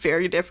ground is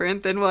very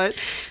different than what.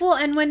 Well,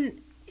 and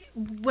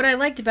what I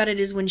liked about it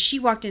is when she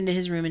walked into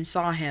his room and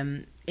saw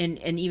him,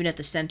 and even at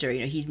the center,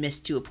 he'd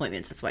missed 2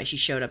 appointments. That's why she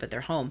showed up at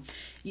their home.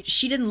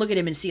 She didn't look at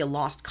him and see a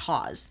lost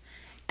cause.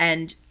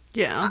 And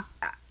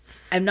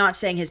I'm not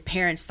saying his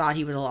parents thought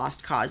he was a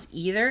lost cause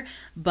either,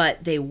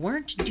 but they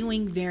weren't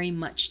doing very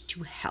much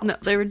to help. No,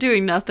 they were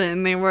doing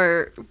nothing. They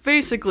were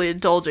basically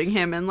indulging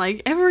him, and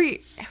like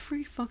every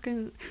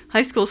fucking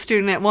high school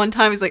student at one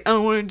time is like, I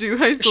don't want to do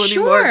high school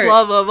anymore,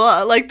 blah blah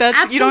blah. Like that's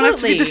Absolutely. You don't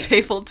have to be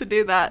disabled to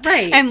do that,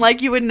 right? And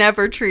like you would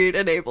never treat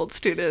an able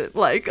student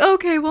like,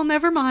 okay, well,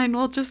 never mind,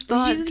 we'll just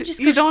not.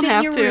 You don't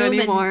have to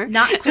anymore. And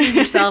not clean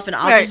yourself, and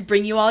I'll right. just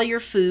bring you all your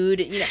food.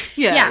 You know,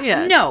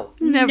 yeah. No,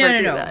 never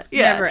do no, that.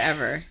 Yeah. Never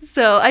ever.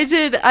 So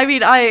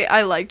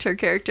I liked her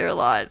character a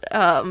lot,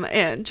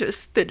 and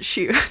just that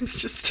she was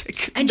just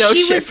like, no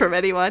shit from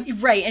anyone.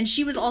 Right, and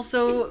she was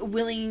also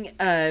willing,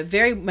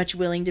 very much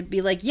willing to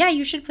be like, yeah,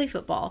 you should play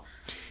football.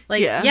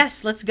 Like,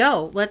 yes, let's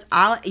go.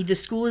 The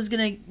school is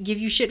going to give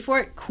you shit for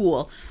it.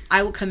 Cool.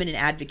 I will come in and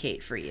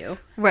advocate for you.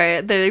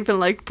 Right. They even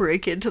like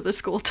break into the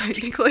school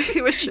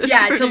technically, which is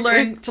to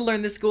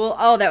learn the school.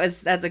 Oh, that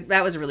was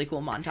a really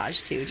cool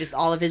montage too. Just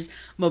all of his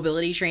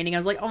mobility training. I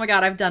was like, oh my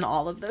God, I've done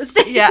all of those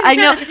things. Yeah, I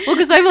know. Well,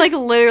 because I'm like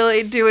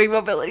literally doing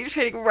mobility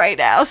training right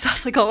now. So I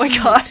was like, oh my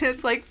God,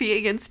 it's like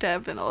being in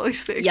step and all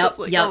these things. I was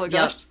like, oh my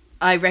gosh.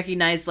 I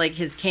recognized like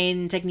his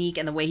cane technique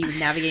and the way he was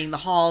navigating the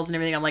halls and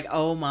everything. I'm like,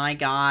 oh my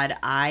God,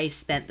 I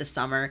spent the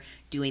summer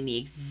doing the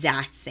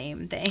exact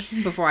same thing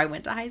before I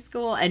went to high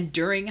school and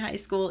during high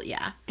school.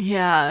 Yeah.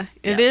 Yeah,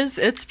 it is.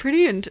 It's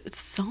pretty,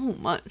 it's so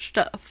much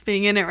stuff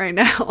being in it right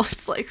now.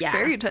 It's like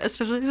very,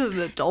 especially as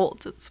an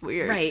adult, it's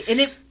weird. Right.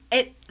 And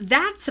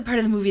that's a part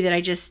of the movie that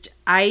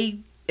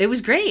it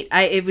was great.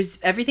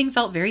 Everything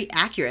felt very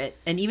accurate,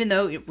 and even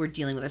though we're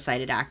dealing with a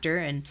sighted actor,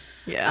 and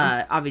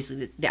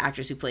obviously the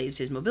actress who plays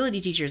his mobility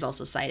teacher is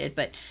also sighted,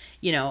 but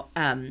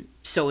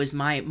so is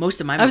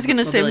most of my. I was going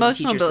to say most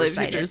teachers mobility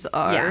teachers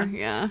are,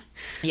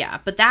 yeah.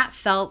 But that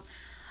felt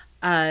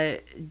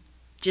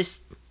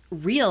just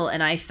real,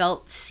 and I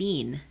felt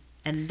seen,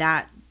 and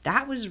that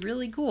was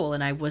really cool,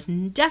 and I was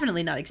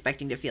definitely not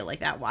expecting to feel like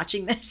that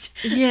watching this.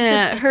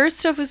 Yeah, her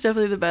stuff was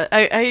definitely the best.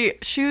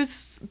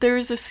 There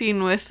was a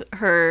scene with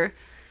her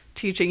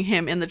teaching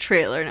him in the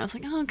trailer, and I was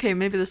like, oh, okay,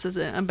 maybe this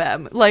isn't a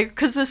bad, like,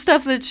 because the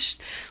stuff that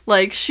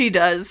she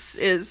does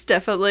is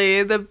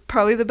definitely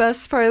probably the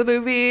best part of the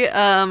movie,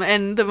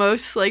 and the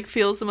most like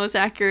feels the most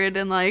accurate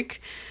and like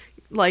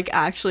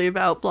actually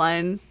about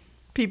blind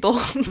people,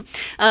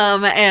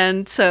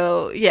 and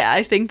so yeah,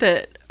 I think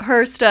that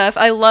her stuff,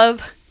 I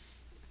love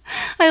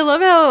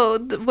how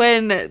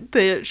when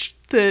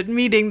the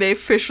meeting they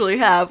officially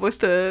have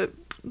with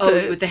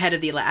with the head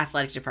of the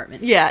athletic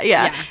department.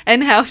 Yeah.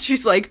 And how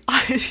she's like,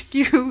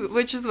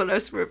 which is what I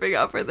was ripping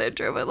off for the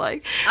intro, but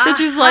like, and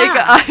she's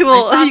like,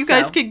 you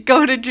guys can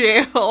go to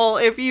jail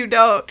if you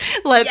don't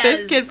let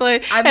this kid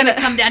play. I'm going to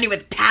come down here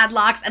with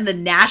padlocks and the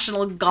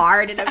National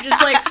Guard. And I'm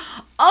just like,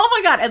 oh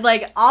my God. And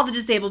like all the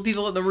disabled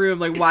people in the room,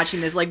 like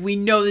watching this, like we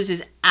know this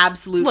is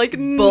absolute like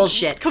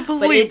bullshit.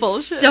 Complete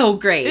bullshit. It's so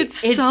great. It's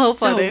so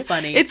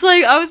funny. It's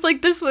like, I was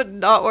like, this would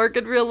not work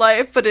in real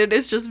life, but it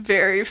is just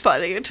very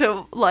funny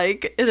to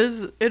like, it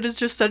is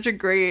just such a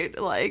great,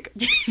 like,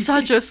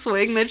 such a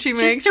swing that she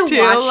makes just to too.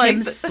 watch like,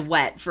 him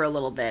sweat for a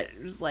little bit.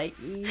 It was like,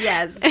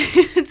 yes.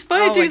 It's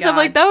funny too, because I'm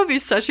like, that would be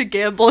such a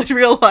gamble in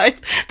real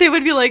life. They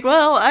would be like,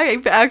 well,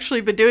 I've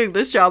actually been doing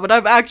this job, and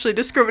I've actually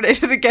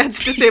discriminated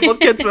against disabled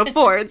kids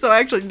before, and so I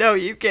actually know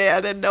you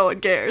can, and no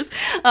one cares.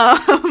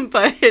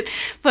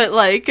 But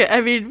like, I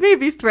mean,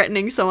 maybe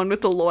threatening someone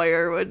with a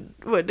lawyer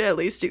would at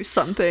least do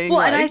something. Well,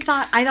 like, and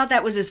I thought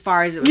that was as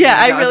far as it was. Yeah,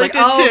 I really was like,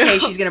 did too. Okay,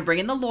 she's gonna bring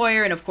in the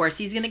lawyer, and of course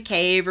he's gonna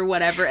cave or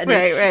whatever, and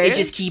then it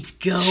just keeps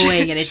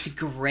going, and it's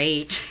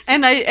great.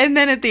 And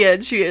then at the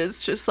end, she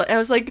is just like, I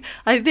was like,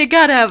 they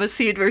gotta have a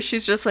scene where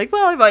she's just like,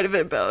 well, I might have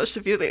embellished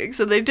a few things,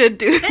 and they did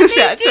do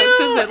that,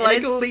 so and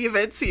like leave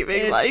it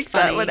seeming like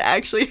funny. That would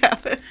actually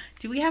happen.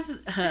 Do we have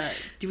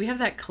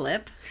that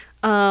clip?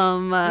 We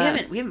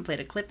haven't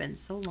played a clip in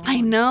so long. I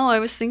know. I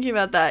was thinking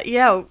about that.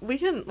 Yeah,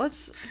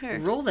 let's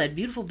roll that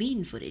beautiful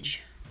bean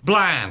footage.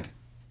 Blind.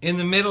 In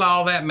the middle of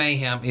all that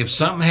mayhem, if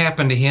something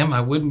happened to him,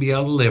 I wouldn't be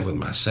able to live with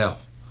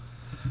myself.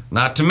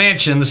 Not to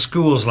mention the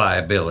school's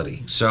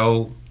liability.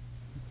 So,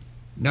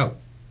 no.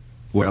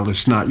 Well,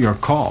 it's not your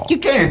call. You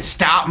can't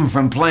stop him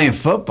from playing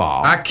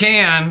football. I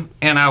can,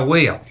 and I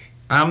will.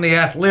 I'm the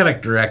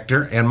athletic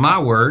director, and my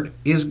word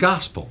is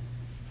gospel.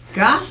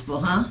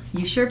 Gospel, huh?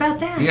 You sure about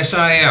that? Yes,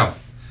 I am.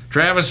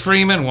 Travis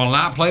Freeman will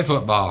not play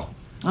football.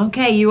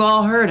 Okay, you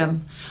all heard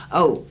him.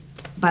 Oh,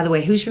 by the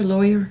way, who's your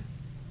lawyer?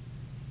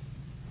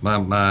 My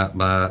what?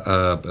 My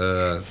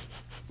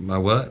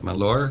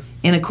lawyer?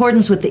 In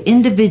accordance with the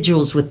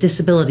Individuals with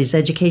Disabilities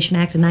Education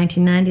Act of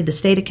 1990, the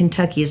state of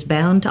Kentucky is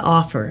bound to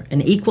offer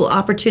an equal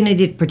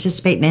opportunity to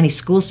participate in any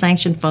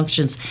school-sanctioned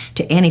functions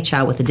to any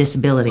child with a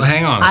disability. Well,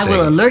 hang on a second. I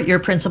will alert your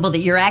principal that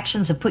your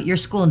actions have put your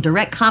school in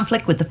direct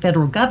conflict with the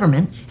federal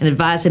government and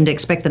advise him to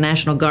expect the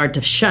National Guard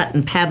to shut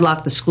and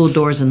padlock the school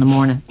doors in the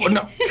morning. Well,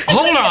 no,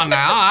 hold on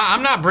now.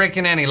 I'm not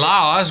breaking any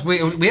laws.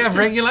 We have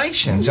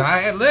regulations.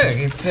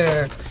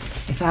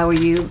 If I were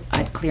you,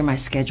 I'd clear my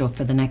schedule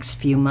for the next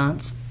few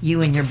months.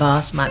 You and your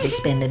boss might be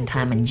spending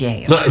time in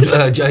jail.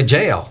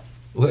 Jail?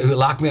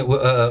 Lock me up.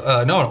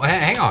 No,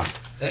 hang on.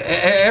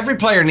 Every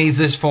player needs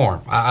this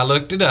form. I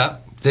looked it up.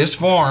 This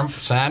form,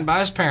 signed by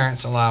his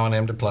parents, allowing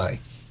him to play.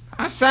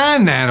 I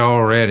signed that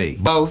already.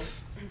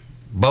 Both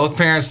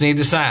parents need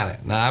to sign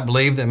it. Now, I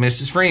believe that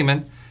Mrs.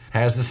 Freeman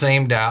has the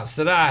same doubts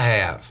that I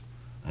have.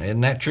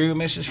 Isn't that true,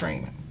 Mrs.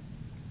 Freeman?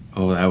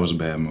 Oh, that was a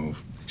bad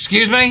move.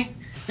 Excuse me?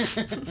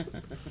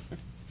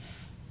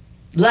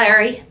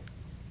 Larry.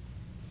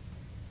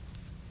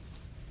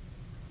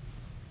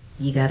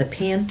 You got a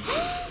pen?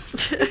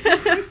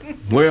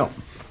 Well,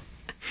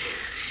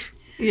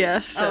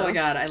 Yes. Oh my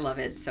god, I love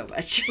it so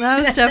much.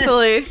 That was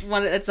definitely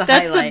That's a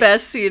that's highlight. the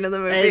best scene in the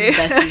movie. That is the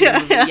best scene in the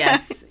movie.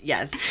 Yes,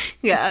 yes.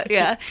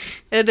 Yeah,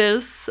 it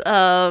is.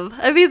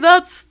 I mean,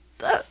 that's.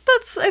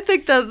 I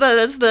think that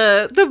is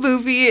the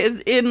movie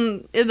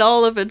in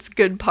all of its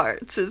good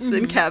parts is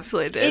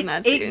encapsulated in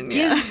that scene.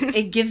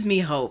 It gives me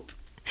hope.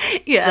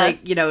 Yeah.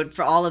 Like, you know,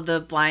 for all of the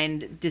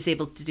blind,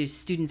 disabled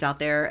students out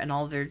there and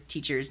all of their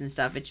teachers and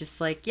stuff, it's just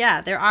like,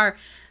 yeah, there are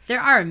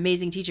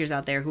amazing teachers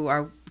out there who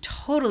are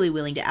totally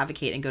willing to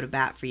advocate and go to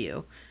bat for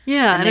you.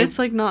 Yeah, and they- it's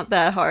like not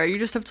that hard. You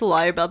just have to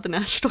lie about the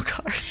National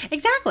Guard.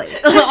 Exactly.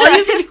 All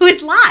you have to do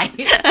is lie.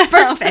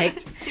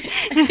 Perfect.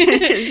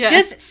 Yeah.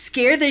 Just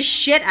scare the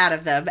shit out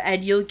of them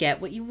and you'll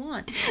get what you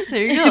want.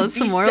 There you go. It's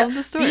the Be moral of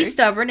the story. Be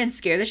stubborn and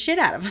scare the shit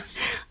out of them.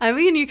 I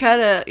mean, you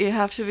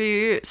have to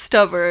be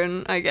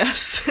stubborn, I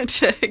guess,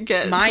 to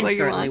get Mine what you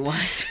certainly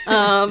want.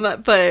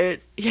 was. But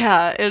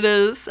yeah, it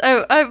is.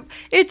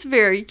 It's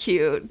very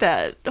cute,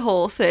 that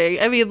whole thing.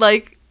 I mean,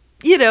 like,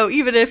 you know,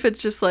 even if it's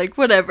just like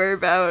whatever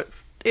about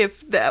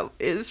if that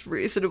is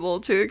reasonable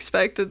to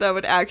expect that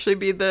would actually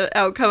be the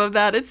outcome of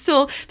that, it's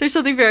still, there's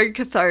something very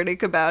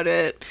cathartic about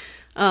it.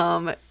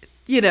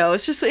 You know,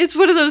 it's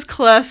one of those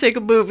classic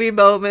movie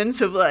moments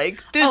of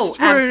like, we're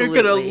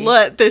absolutely. gonna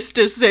let this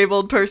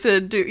disabled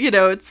person do, you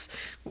know, it's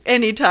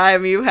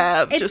anytime you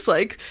have It's just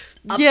like,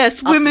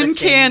 yes, women uplifting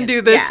can and-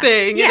 do this yeah.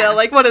 thing, you Yeah. know,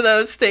 like one of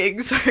those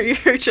things where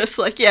you're just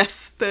like,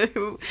 yes,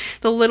 the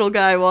little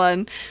guy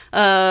won.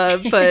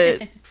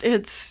 But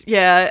it's,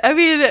 yeah, I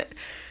mean,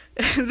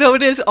 though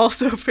it is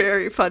also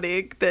very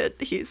funny that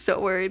he's so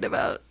worried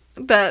about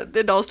that.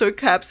 It also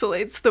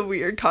encapsulates the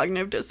weird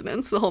cognitive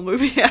dissonance the whole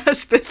movie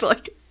has, that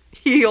like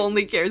he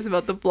only cares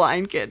about the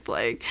blind kid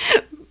playing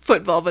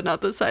football but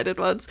not the sighted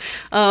ones.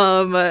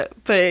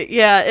 But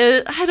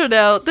yeah, I don't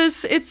know,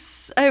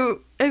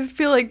 I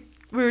feel like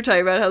we were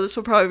talking about how this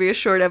will probably be a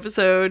short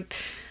episode.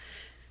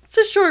 It's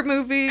a short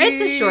movie.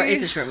 It's a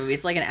short movie.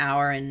 It's like an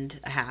hour and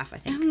a half, I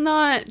think.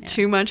 Not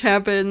too much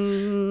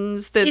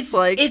happens.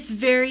 It's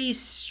very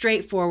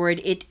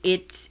straightforward.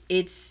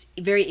 It's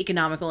very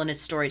economical in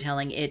its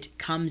storytelling. It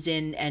comes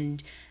in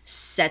and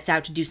sets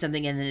out to do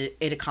something, and then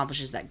it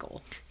accomplishes that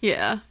goal.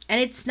 Yeah.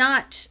 And it's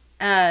not.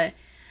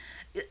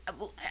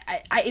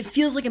 It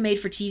feels like a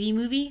made-for-TV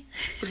movie,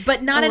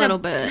 but not A in little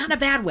bit. not in a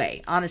bad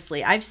way.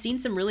 Honestly, I've seen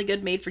some really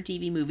good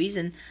made-for-TV movies,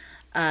 and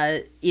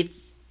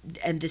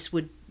this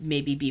would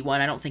maybe be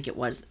one. I don't think it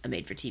was a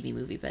made-for-TV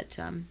movie, but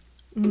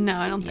No,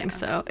 I don't think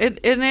so.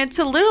 It's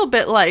a little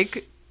bit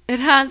like, it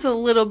has a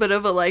little bit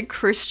of a like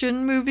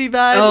Christian movie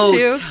vibe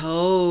too.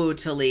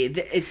 Totally.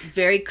 It's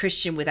very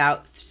Christian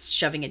without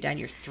shoving it down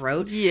your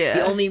throat. Yeah.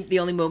 The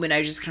only moment I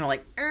was just kind of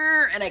like,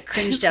 and I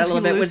cringed out a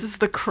little He bit was loses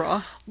the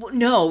cross.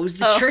 no, it was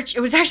the church. It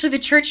was actually the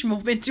church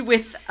moment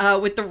with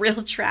the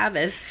real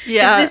Travis. 'Cause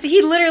Yeah.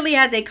 he literally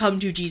has a come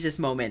to Jesus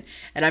moment,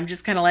 and I'm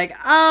just kind of like,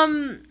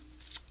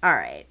 all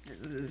right,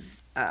 this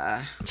is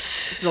a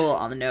little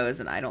on the nose,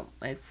 and I don't.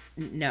 It's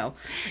no.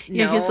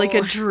 Yeah, he has like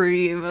a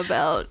dream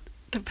about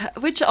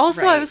which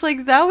also I Right. was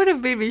like, that would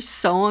have made me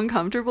so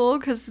uncomfortable,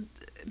 because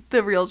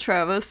the real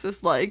Travis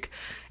is like,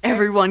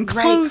 everyone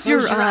close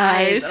your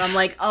eyes. And I'm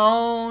like,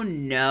 oh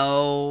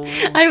no.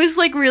 I was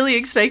like really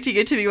expecting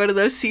it to be one of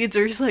those scenes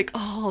where he's like,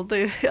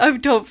 I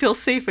don't feel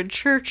safe in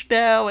church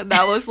now, and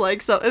that was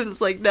like, so and it's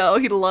like, no,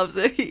 he loves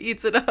it, he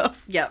eats it up.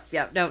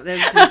 Yep. No,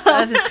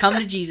 that's his come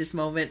to Jesus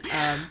moment.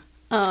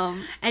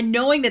 And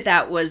knowing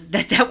that was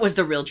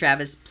the real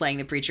Travis playing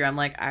the preacher, I'm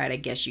like, all right, I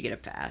guess you get a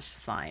pass.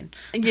 Fine.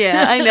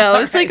 Yeah, I know.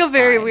 It's like a Alright,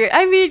 very fine. weird.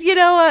 I mean, you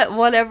know what?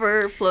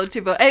 Whatever floats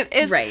your boat.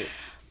 It's, Right.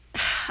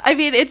 I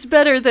mean, it's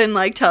better than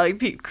like telling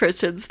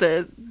Christians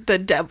that the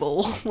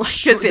devil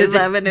like is in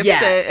them, and if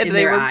in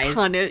they their were eyes.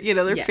 punished, you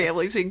know, their Yes.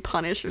 families being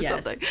punished or Yes.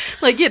 something.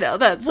 Like, you know,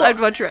 I'd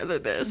much rather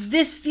this.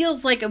 This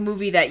feels like a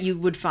movie that you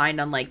would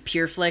find on like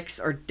PureFlix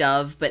or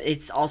Dove, but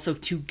it's also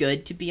too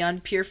good to be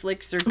on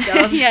PureFlix or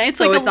Dove. Yeah, it's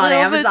so like it's a on little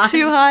Amazon. bit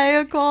too high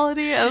a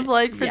quality of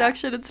like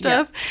production and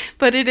stuff,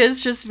 but it is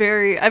just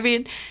very. I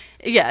mean,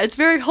 yeah, it's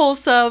very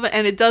wholesome,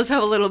 and it does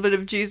have a little bit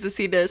of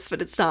Jesus-iness,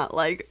 but it's not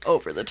like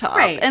over the top.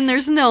 Right. And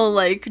there's no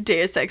like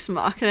Deus Ex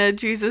Machina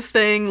Jesus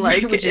thing,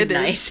 like Which is it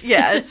nice.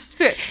 Yeah, it's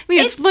very. I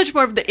mean, it's much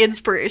more of the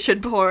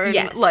inspiration porn,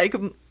 Yes.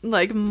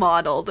 like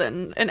model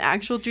than an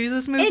actual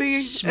Jesus movie.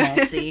 It's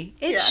schmaltzy.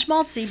 It's Yeah.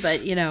 schmaltzy,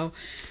 but you know.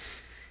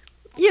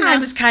 I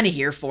was kind of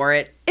here for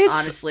it.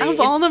 Honestly, of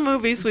all the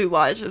movies we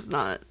watch, it's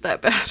not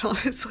that bad.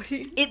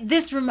 Honestly,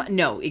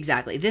 no,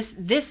 exactly. This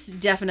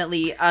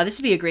definitely this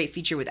would be a great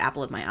feature with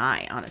Apple of My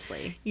Eye.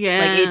 Honestly, yeah,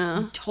 like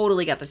it's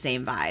totally got the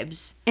same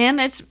vibes, and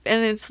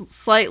it's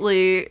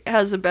slightly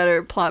has a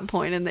better plot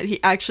point in that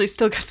he actually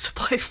still gets to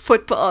play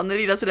football and that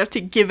he doesn't have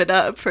to give it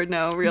up for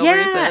no real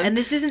reason. Yeah, and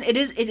this isn't. It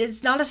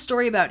is not a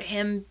story about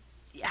him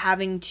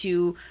having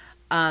to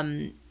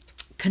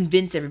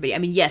convince everybody. I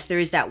mean, yes, there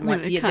is that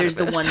one. There's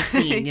the one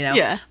scene, you know.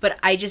 Yeah. But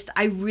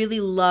I really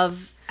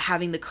love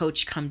having the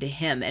coach come to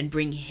him and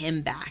bring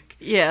him back.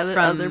 Yeah, the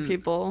other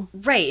people.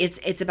 Right.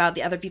 It's about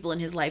the other people in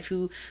his life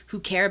who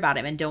care about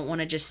him and don't want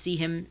to just see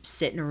him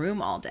sit in a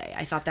room all day.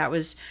 I thought that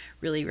was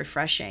really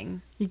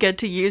refreshing. You get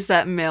to use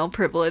that male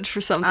privilege for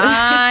something.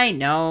 I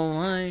know.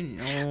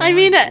 I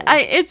mean,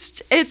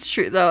 it's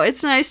true though.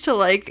 It's nice to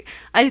like.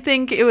 I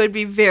think it would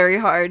be very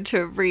hard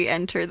to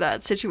re-enter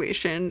that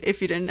situation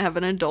if you didn't have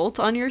an adult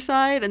on your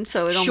side, and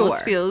so it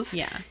almost feels,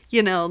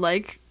 you know,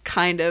 like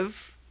kind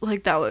of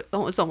like that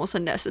was almost a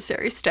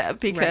necessary step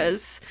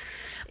because. Right.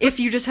 If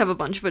you just have a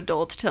bunch of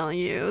adults telling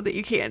you that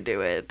you can't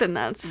do it, then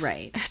that's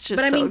right. It's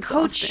just so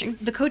exhausting.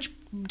 The coach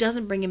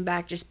doesn't bring him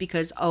back just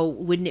because, oh,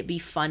 wouldn't it be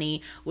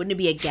funny? Wouldn't it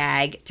be a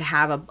gag to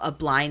have a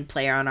blind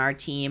player on our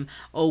team?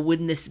 Oh,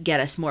 wouldn't this get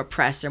us more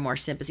press or more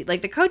sympathy?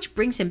 Like, the coach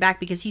brings him back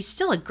because he's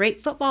still a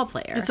great football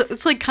player.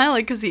 It's like kind of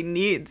like because he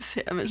needs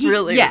him. It's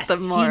really the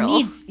moral.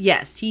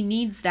 He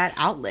needs that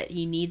outlet.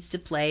 He needs to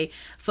play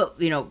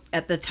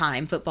at the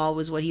time, football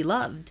was what he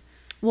loved.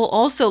 Well,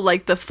 also,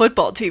 like, the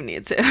football team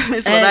needs him,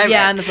 is what I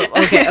meant. And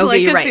okay,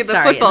 you're right.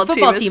 Sorry. The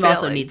football team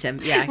also needs him.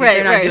 Yeah, because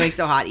they're not doing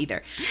so hot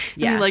either.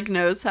 Yeah. And, like,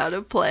 knows how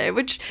to play,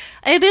 which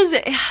it is,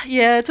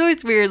 yeah, it's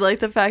always weird,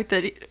 like, the fact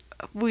that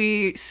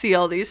we see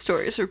all these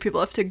stories where people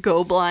have to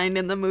go blind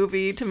in the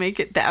movie to make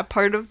it that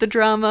part of the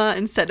drama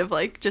instead of,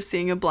 like, just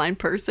seeing a blind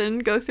person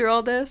go through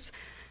all this.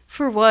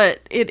 For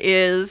what it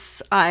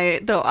is, I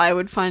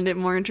would find it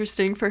more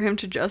interesting for him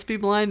to just be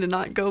blind and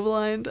not go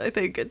blind. I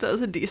think it does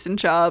a decent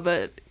job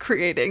at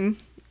creating,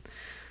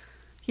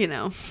 you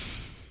know,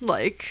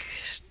 like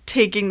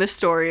taking the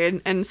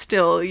story and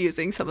still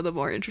using some of the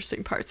more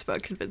interesting parts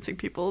about convincing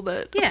people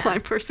that a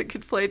blind person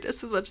can play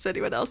just as much as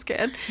anyone else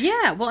can.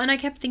 Yeah, well, and I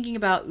kept thinking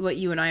about what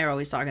you and I are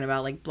always talking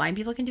about, like blind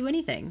people can do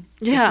anything.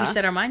 Yeah. If we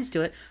set our minds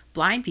to it,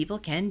 blind people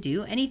can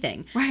do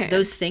anything. Right.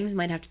 Those things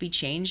might have to be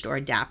changed or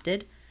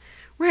adapted.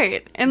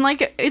 Right. And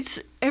like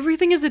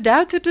everything is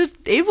adapted to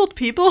abled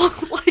people.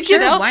 Like, sure, you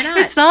know, why not?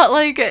 It's not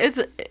like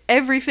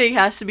everything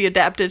has to be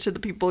adapted to the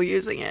people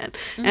using it.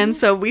 Mm-hmm. And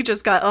so we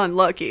just got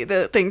unlucky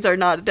that things are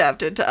not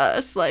adapted to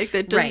us. Like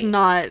that does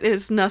not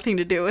is nothing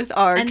to do with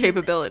our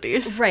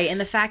capabilities. Right.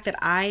 And the fact that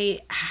I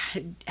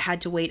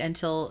had to wait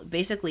until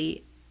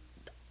basically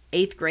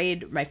 8th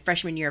grade, my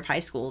freshman year of high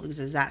school, because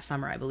it was that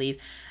summer, I believe,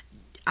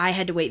 I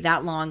had to wait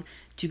that long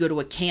to go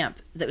to a camp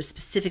that was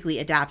specifically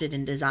adapted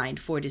and designed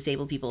for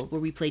disabled people, where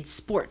we played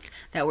sports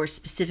that were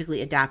specifically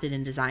adapted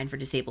and designed for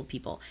disabled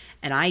people.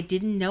 And I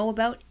didn't know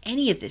about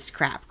any of this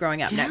crap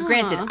growing up. Yeah. Now,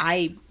 granted,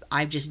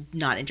 I'm just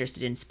not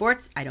interested in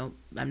sports. I'm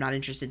not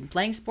interested in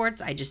playing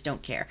sports. I just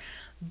don't care.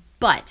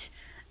 But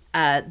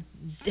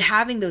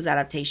having those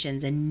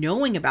adaptations and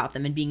knowing about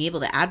them and being able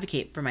to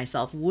advocate for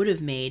myself would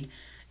have made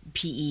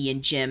PE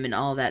and gym and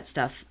all that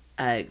stuff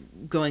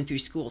going through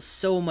school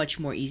so much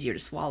more easier to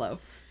swallow.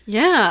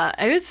 Yeah,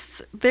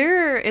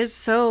 there is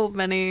so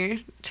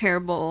many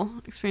terrible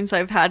experiences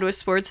I've had with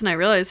sports, and I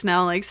realize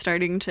now, like,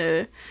 starting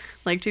to,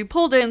 like, do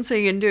pole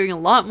dancing and doing a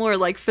lot more,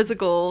 like,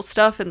 physical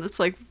stuff, and it's,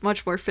 like,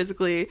 much more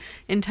physically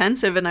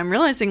intensive, and I'm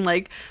realizing,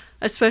 like,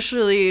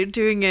 especially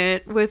doing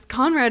it with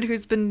Conrad,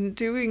 who's been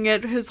doing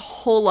it his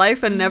whole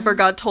life and never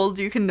got told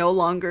you can no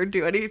longer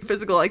do any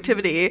physical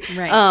activity.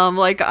 Right.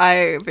 Like,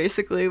 I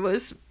basically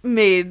was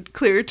made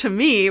clear to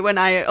me when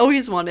I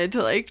always wanted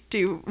to, like,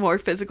 do more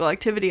physical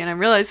activity, and I'm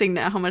realizing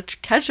now how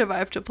much catch-up I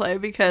have to play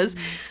because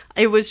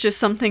it was just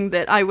something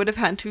that I would have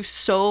had to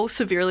so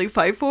severely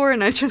fight for,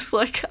 and I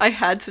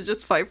had to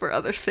just fight for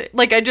other things.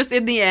 Like,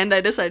 in the end,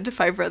 I decided to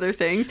fight for other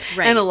things,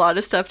 and a lot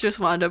of stuff just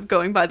wound up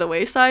going by the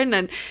wayside,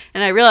 and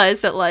I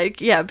realized that, like,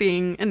 yeah,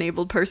 being an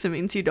abled person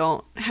means things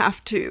don't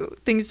have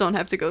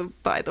to go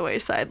by the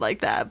wayside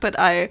like that, but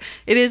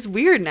it is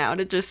weird now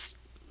to just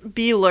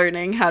be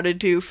learning how to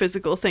do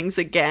physical things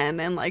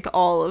again, and, like,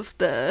 all of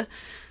the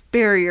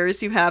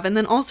barriers you have, and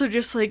then also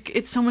just, like,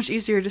 it's so much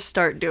easier to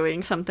start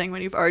doing something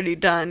when you've already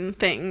done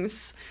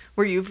things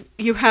where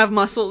you have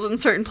muscles in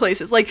certain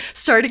places. Like,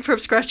 starting from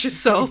scratch is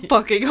so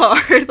fucking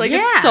hard. Like,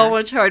 it's so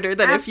much harder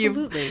than if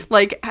you,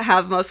 like,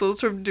 have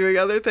muscles from doing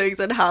other things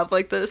and have,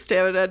 like, the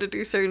stamina to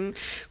do certain,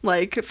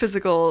 like,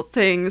 physical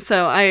things.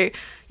 So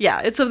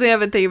it's something I've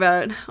been thinking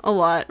about a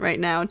lot right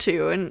now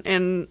too,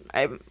 and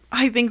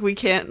I think we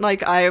can't,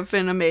 like, I have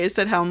been amazed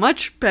at how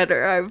much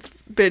better I've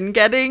been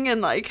getting and,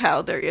 like,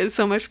 how there is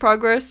so much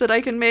progress that I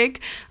can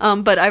make.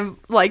 But I'm,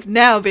 like,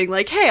 now being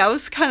like, hey, I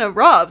was kind of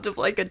robbed of,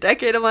 like, a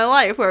decade of my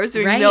life where I was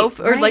doing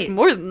like,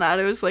 more than that.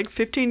 It was, like,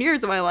 15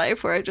 years of my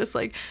life where I just,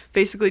 like,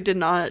 basically did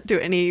not do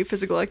any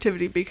physical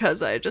activity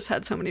because I just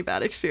had so many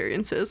bad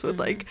experiences with,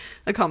 like,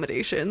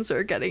 accommodations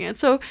or getting it.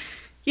 So,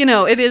 you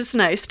know, it is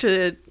nice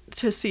to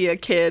see a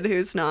kid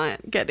who's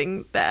not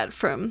getting that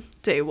from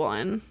day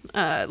one,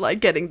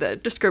 like getting the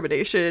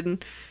discrimination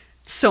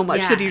so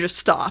much that he just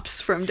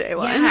stops from day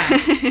one.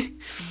 Yeah.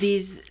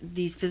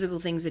 These physical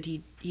things that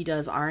he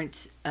does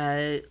aren't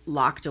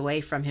locked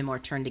away from him or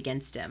turned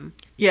against him.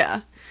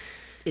 Yeah.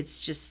 It's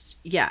just,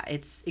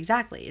 it's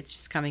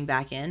just coming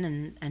back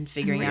in and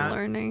figuring out,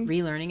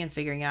 relearning and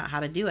figuring out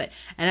how to do it.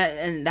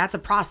 And that's a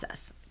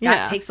process.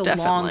 That takes a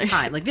long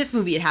time. Like this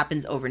movie, it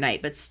happens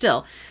overnight, but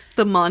still.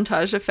 The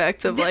montage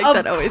effect of like,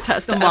 that always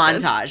has to happen.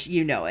 The montage,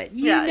 you know it.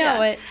 You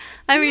know it.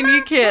 I mean,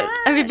 you can't.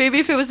 I mean, maybe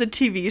if it was a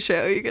TV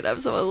show, you could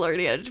have someone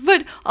learning it.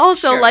 But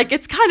also, like,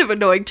 it's kind of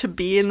annoying to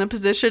be in the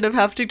position of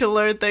having to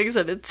learn things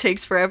and it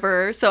takes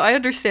forever. So I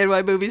understand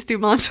why movies do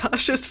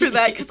montages for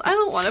that, because I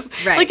don't want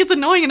to. Like, it's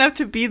annoying enough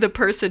to be the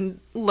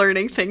person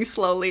learning things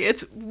slowly.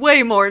 It's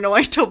way more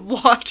annoying to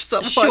watch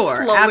someone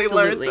slowly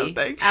learn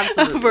something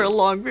over a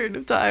long period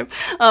of time.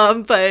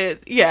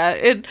 But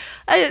yeah,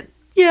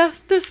 yeah,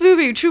 this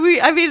movie. Should we?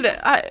 I mean,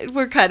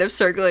 we're kind of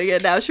circling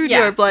it now. Should we do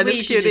our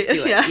blindness cutie? Just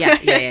do it. Yeah.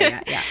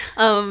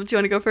 Do you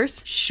want to go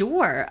first?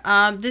 Sure.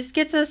 This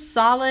gets a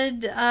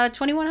solid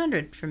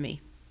 2100 from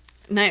me.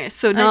 Nice.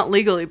 So not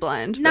legally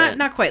blind.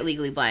 Not quite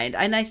legally blind.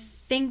 And I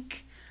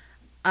think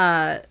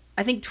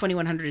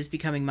 2100 is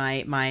becoming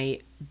my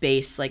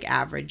base, like,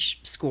 average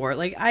score.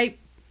 Like,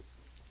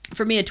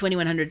 for me, a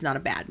 2100 is not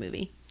a bad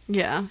movie.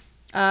 Yeah.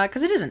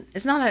 Because it isn't.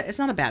 It's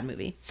not a bad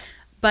movie.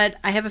 But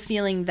I have a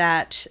feeling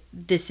that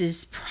this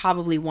is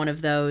probably one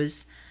of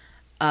those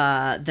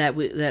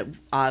that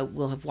I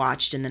will have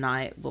watched, and then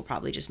I will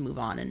probably just move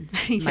on and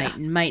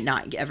might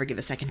not ever give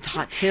a second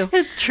thought to.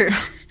 It's true.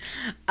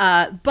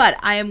 But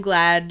I am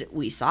glad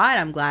we saw it.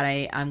 I'm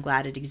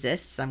glad it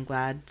exists. I'm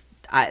glad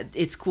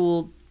it's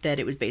cool that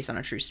it was based on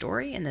a true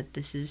story, and that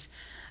this is,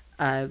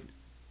 that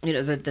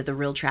the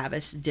real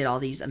Travis did all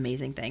these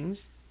amazing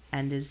things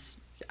and is,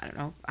 I don't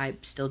know,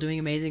 I'm still doing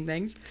amazing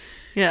things.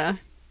 Yeah.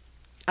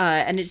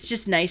 And it's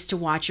just nice to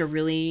watch a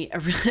really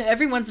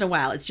every once in a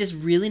while, it's just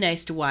really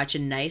nice to watch a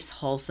nice,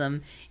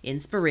 wholesome,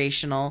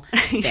 inspirational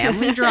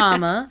family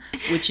drama,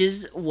 which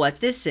is what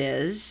this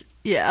is.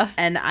 Yeah.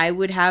 And I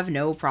would have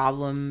no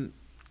problem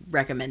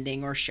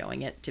recommending or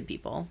showing it to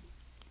people.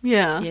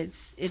 Yeah.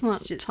 It's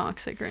not just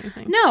toxic or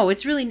anything. No,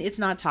 it's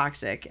not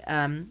toxic.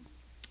 And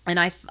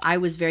I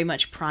was very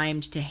much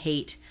primed to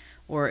hate,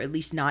 or at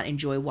least not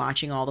enjoy,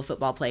 watching all the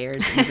football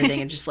players and everything,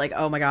 and just like,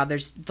 oh my God,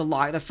 there's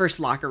the first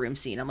locker room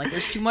scene. I'm like,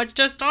 there's too much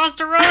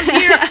testosterone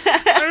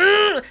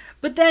here.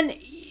 But then,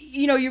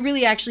 you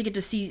really actually get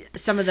to see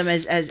some of them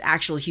as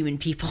actual human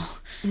people.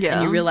 Yeah.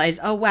 And you realize,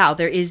 oh wow,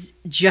 there is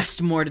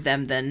just more to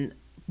them than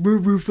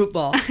woo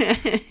football.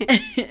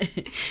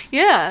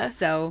 Yeah.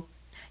 So,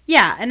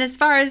 yeah. And as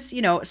far as,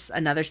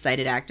 another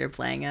sighted actor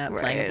playing a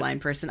blind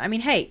person, I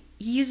mean, hey,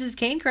 he uses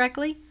cane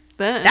correctly.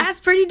 That's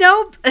pretty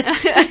dope.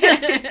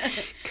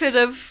 Could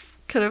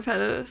have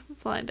had a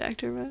blind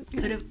actor, but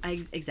could have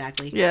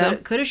exactly. Yeah.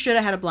 Could have, should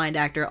have had a blind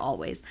actor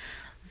always,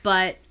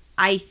 but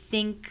I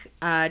think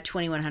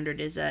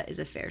 2100 is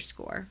a fair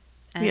score.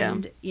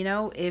 And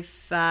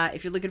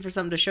if you're looking for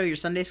something to show your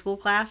Sunday school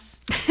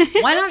class,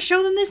 why not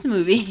show them this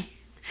movie?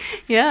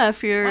 Yeah,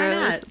 if you're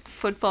a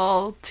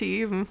football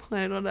team,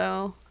 I don't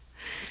know.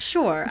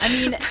 Sure. I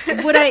mean,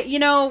 would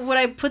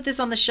I put this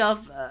on the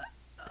shelf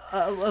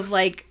of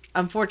like?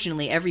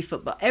 Unfortunately, every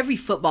football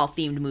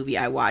themed movie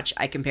I watch,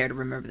 I compare to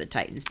Remember the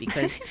Titans,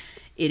 because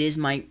it is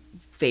my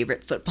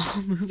favorite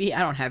football movie.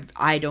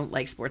 I don't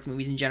like sports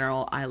movies in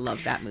general. I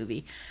love that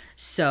movie.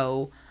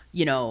 So,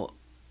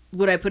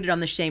 would I put it on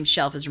the same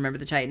shelf as Remember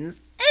the Titans?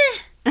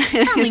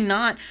 Probably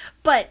not.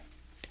 But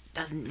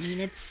doesn't mean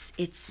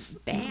it's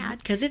bad,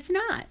 because it's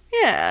not.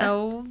 Yeah.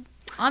 So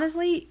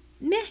honestly,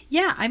 meh.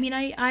 Yeah. I mean,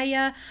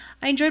 I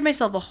enjoyed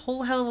myself a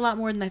whole hell of a lot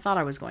more than I thought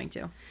I was going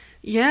to.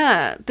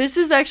 Yeah, this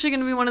is actually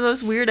going to be one of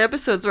those weird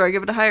episodes where I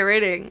give it a high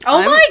rating.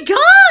 Oh my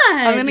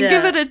God! I'm going to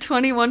give it a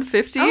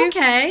 2150.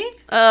 Okay.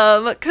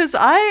 Because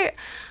I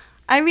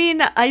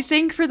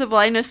think for the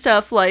blindness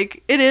stuff,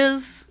 like, it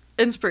is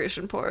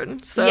inspiration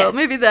porn. So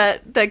maybe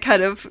that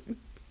kind of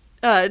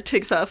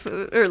takes off,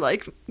 or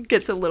like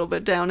gets a little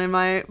bit down in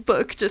my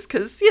book, just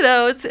because,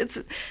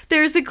 it's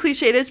there's a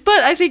clichéness,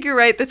 but I think you're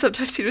right that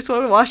sometimes you just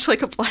want to watch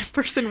like a blind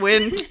person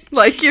win.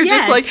 Like, you're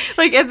just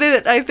like, and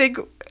then I think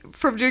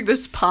from doing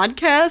this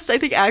podcast, I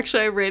think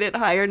actually I rate it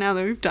higher now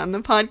that we've done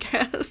the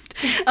podcast,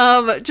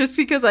 just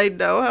because I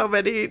know how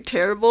many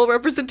terrible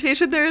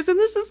representation there is. And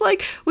this is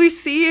like, we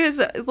see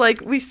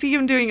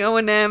him doing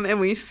O&M, and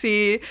we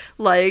see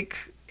like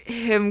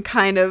him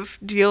kind of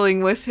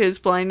dealing with his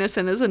blindness,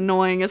 and as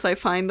annoying as I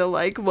find the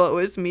like "what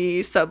was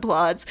me"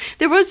 subplots,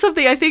 there was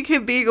something, I think,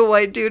 him being a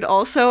white dude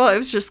also, I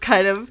was just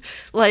kind of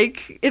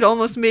like, it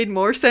almost made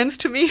more sense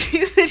to me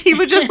that he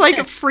would just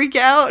like freak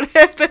out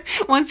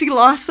once he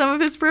lost some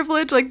of his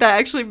privilege. Like, that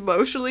actually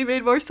emotionally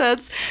made more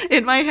sense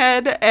in my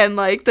head. And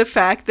like the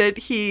fact that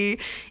he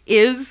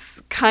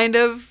is kind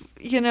of,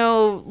 you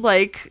know,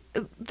 like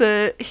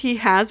he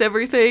has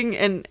everything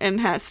and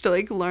has to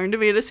like learn to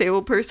be a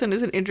disabled person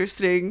is an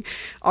interesting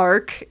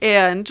arc.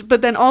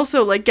 But then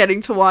also like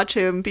getting to watch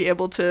him be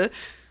able to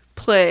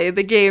play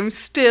the game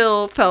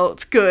still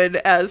felt good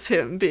as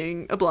him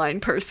being a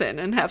blind person,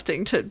 and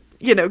having to,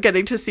 you know,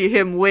 getting to see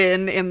him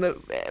win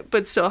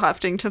but still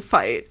having to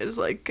fight is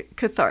like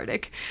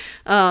cathartic.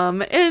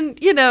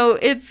 And you know,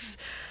 it's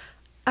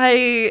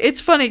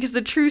funny because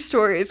the true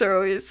stories are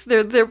always,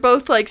 they're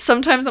both like,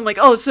 sometimes I'm like,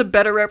 oh, it's a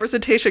better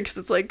representation because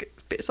it's like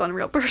based on a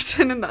real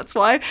person and that's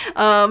why,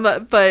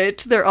 but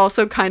they're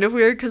also kind of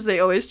weird because they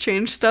always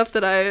change stuff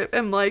that I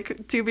am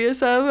like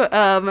dubious of,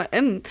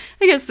 and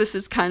I guess this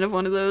is kind of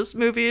one of those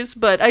movies,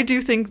 but I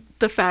do think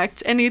the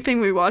fact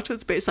anything we watch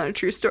that's based on a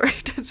true story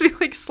tends to be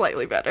like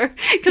slightly better,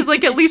 because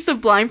like at least a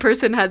blind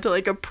person had to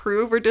like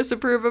approve or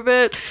disapprove of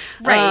it,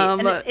 right?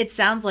 And it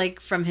sounds like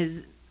from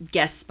his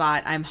guest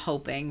spot,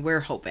 we're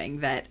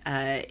hoping that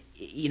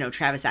you know,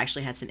 Travis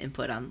actually had some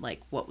input on like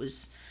what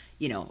was,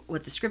 you know,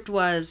 what the script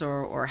was,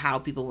 or how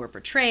people were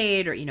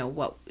portrayed, or, you know,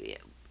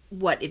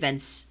 what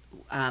events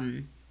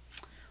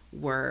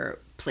were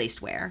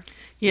placed where.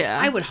 Yeah,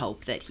 I would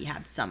hope that he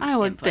had some I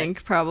would input.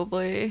 think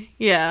probably,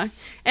 yeah.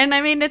 And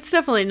I mean, it's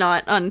definitely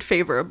not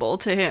unfavorable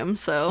to him,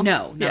 so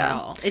no, not at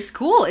all. It's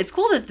cool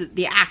that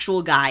the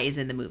actual guy is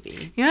in the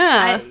movie.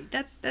 Yeah,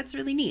 that's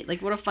really neat.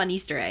 Like, what a fun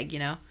Easter egg, you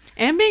know.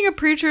 And being a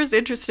preacher is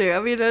interesting. I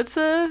mean, it's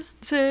a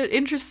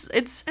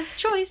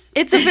choice.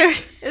 It's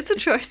a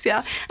choice,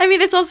 yeah. I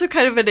mean, it's also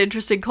kind of an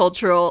interesting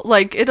cultural,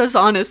 like, it is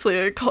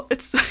honestly,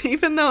 it's,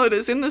 even though it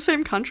is in the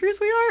same country as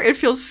we are, it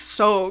feels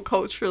so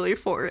culturally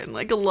foreign.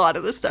 Like, a lot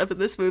of the stuff in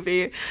this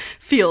movie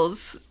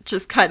feels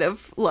just kind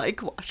of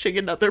like watching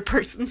another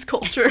person's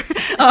culture.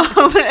 So,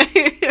 but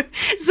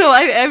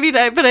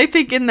I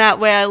think in that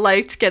way I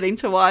liked getting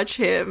to watch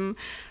him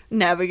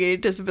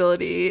navigate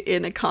disability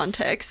in a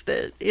context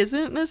that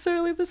isn't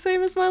necessarily the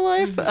same as my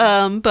life,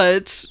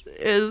 but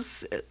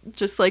is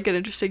just like an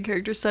interesting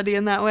character study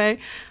in that way.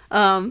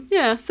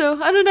 Yeah, so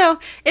I don't know.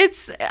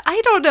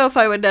 I don't know if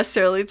I would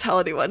necessarily tell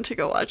anyone to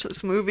go watch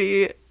this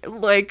movie.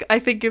 Like, I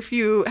think if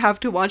you have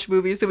to watch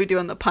movies that we do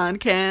on the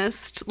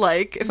podcast,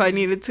 like if I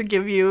needed to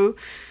give you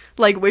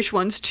like which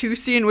ones to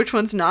see and which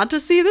ones not to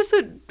see, this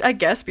would, I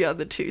guess, be on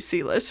the to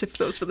see list if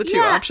those were the two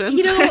options.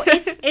 You know,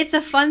 it's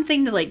a fun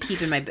thing to like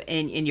keep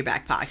in your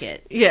back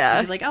pocket.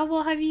 Yeah, like, oh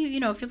well, have you,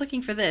 you know, if you're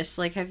looking for this,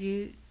 like, have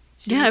you?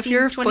 Yeah, if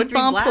you're a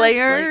football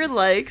player,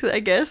 like, I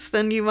guess,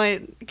 then you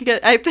might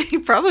get, I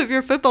think probably if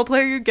you're a football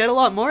player, you get a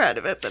lot more out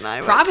of it than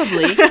I would.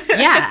 Probably.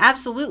 Yeah,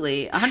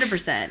 absolutely.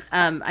 100%.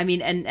 I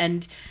mean,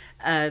 and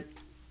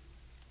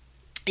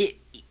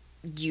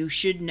you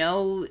should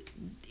know,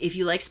 if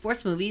you like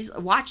sports movies,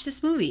 watch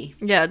this movie.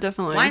 Yeah,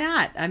 definitely. Why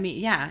not? I mean,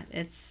 yeah,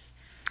 it's...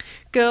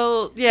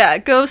 Go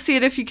see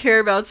it if you care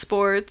about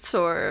sports,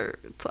 or,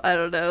 I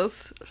don't know,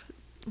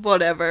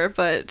 whatever,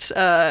 but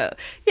yeah,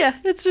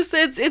 it's just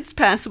it's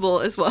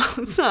passable as well.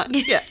 It's not,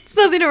 yeah, it's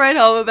nothing to write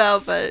home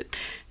about, but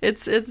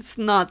it's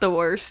not the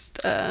worst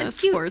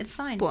sports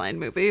blind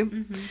movie.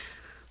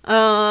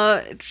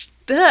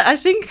 I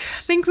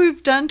think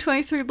we've done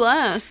 23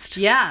 Blast.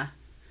 Yeah.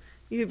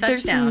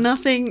 There's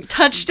nothing.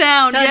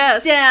 Touchdown.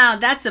 Yes. Touchdown.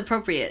 That's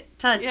appropriate.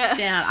 Touchdown.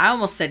 Yes. I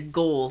almost said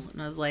goal,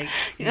 and I was like,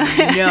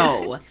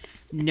 no.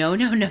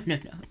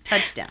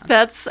 Touchdown.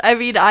 That's, I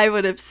mean, I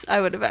would have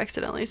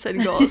accidentally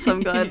said goal, so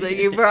I'm glad that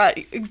you brought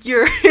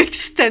your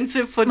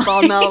extensive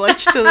football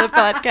knowledge to the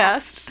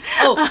podcast.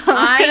 Oh,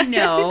 I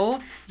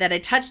know that a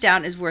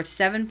touchdown is worth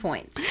 7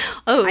 points.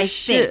 Oh, I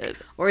shit. think.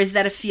 Or is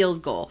that a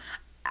field goal?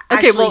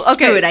 Okay, Actually, well,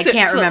 okay, screw it, I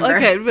can't remember.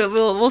 Okay,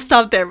 we'll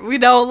stop there. We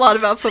know a lot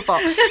about football.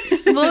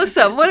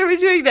 Melissa, what are we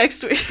doing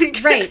next week?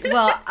 Right.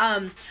 Well,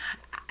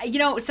 you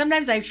know,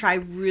 sometimes I try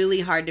really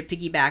hard to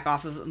piggyback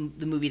off of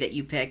the movie that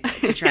you pick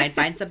to try and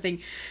find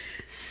something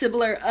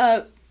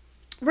similar.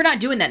 We're not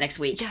doing that next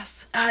week.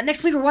 Yes.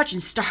 Next week we're watching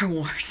Star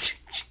Wars.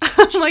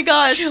 Oh my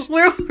gosh.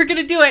 We're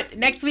gonna do it.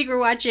 Next week we're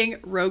watching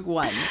Rogue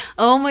One.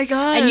 Oh my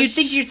gosh. And you'd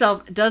think to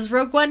yourself, does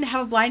Rogue One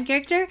have a blind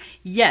character?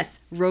 Yes,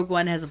 Rogue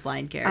One has a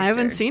blind character. I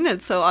haven't seen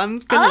it, so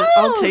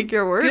I'll take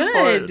your word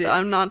for it.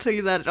 I'm not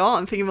thinking that at all.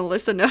 I'm thinking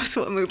Melissa knows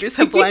what movies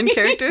have blind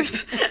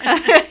characters.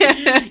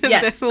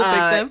 Yes. We'll pick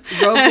them.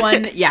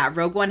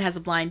 Rogue One has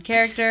a blind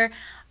character.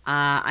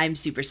 I'm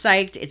super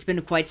psyched. It's been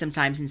quite some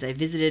time since I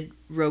revisited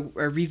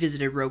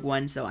Rogue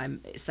One, so I'm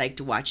psyched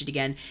to watch it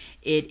again.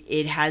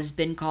 It has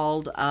been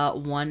called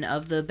one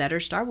of the better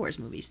Star Wars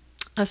movies.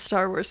 A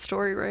Star Wars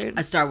story, right?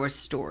 A Star Wars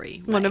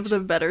story. One of right. the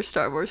better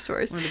Star Wars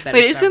stories. One of the better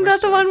Wait, Star isn't Wars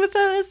that the one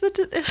stories. with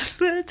that as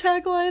the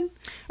tagline?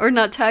 Or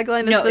not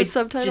tagline, No, as the it's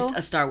subtitle? just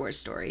a Star Wars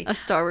story. A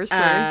Star Wars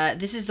story.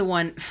 This is the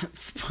one.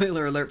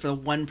 Spoiler alert for the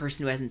one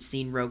person who hasn't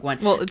seen Rogue One.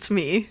 Well, it's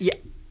me. Yeah.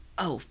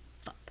 Oh,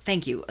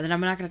 thank you. Then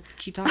I'm not going to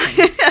keep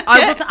talking.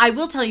 I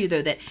will tell you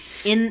though that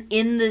in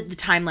the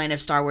timeline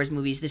of Star Wars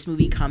movies, this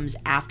movie comes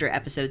after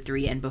Episode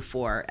 3 and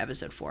before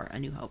Episode 4, A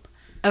New Hope.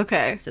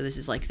 Okay. So this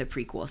is like the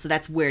prequel. So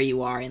that's where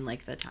you are in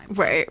like the time.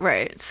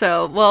 Right.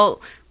 So,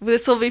 well,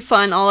 this will be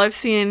fun. All I've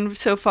seen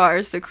so far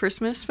is the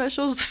Christmas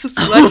specials.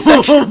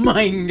 Oh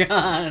my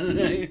god,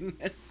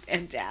 that's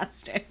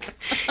fantastic.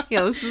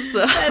 Yeah, this is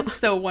That's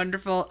so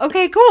wonderful.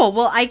 Okay, cool.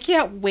 Well, I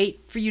can't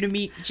wait for you to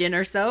meet Jin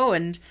Erso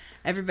and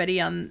everybody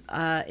on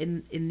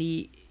in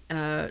the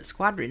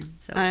squadron.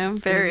 So I am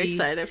it's gonna very be-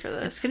 excited for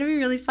this. It's gonna be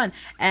really fun,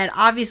 and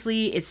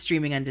obviously it's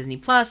streaming on Disney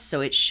Plus, so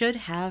it should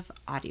have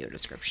audio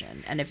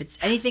description. And if it's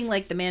anything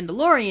like The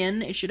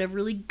Mandalorian, it should have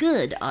really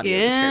good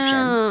audio description.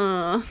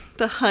 Yeah,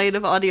 the height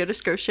of audio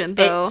description,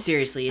 though.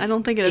 Seriously, I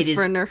don't think it is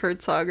Werner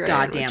Herzog, right?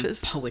 Goddamn Which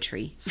is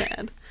poetry.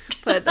 sad.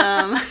 But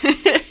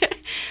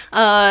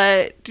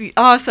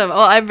awesome.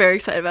 Well, I'm very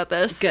excited about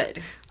this.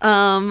 Good.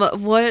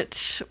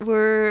 What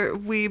were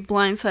we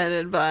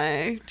blindsided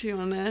by? Do you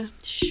want to?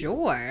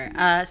 Sure.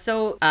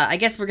 So I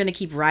guess we're gonna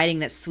keep riding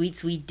that sweet,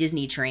 sweet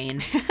Disney train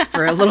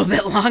for a little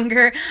bit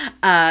longer.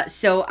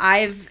 So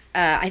I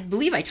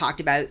believe I talked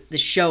about the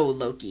show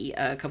Loki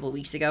a couple of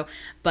weeks ago,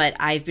 but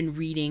I've been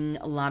reading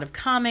a lot of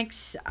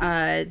comics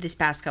this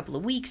past couple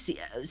of weeks.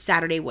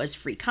 Saturday was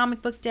Free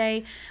Comic Book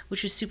Day,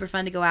 which was super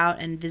fun to go out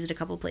and visit a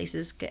couple of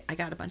places. I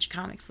got a bunch of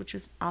comics, which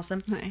was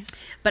awesome. Nice.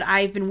 But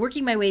I've been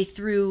working my way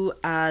through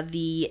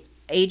the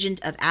Agent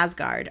of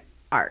Asgard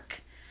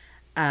arc.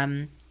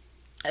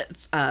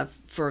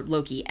 For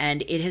Loki,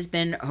 and it has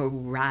been a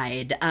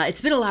ride.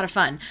 It's been a lot of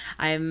fun.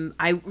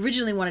 I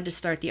originally wanted to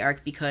start the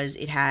arc because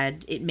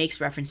it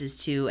makes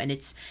references to, and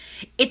it's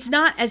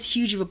not as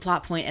huge of a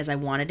plot point as I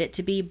wanted it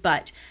to be,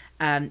 but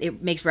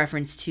it makes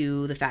reference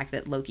to the fact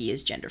that Loki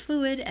is gender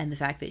fluid and the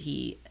fact that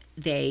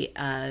they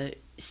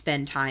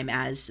spend time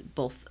as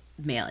both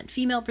male and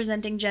female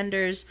presenting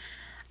genders,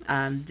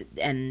 and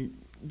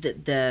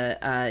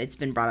it's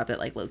been brought up that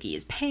like Loki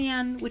is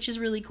pan, which is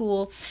really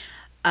cool.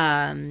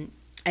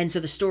 And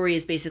so the story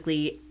is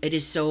basically, it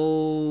is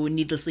so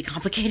needlessly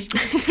complicated,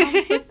 it's a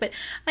comic book,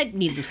 but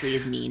needlessly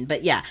is mean,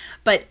 but yeah.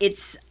 But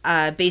it's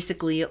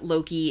basically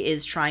Loki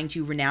is trying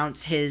to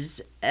renounce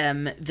his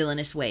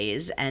villainous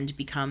ways and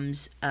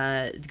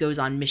goes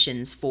on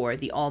missions for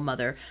the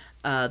All-Mother,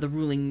 the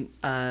ruling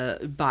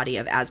body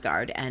of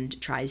Asgard,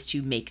 and tries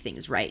to make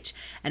things right.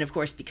 And of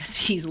course, because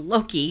he's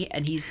Loki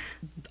and he's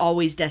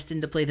always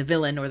destined to play the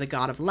villain or the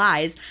god of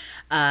lies,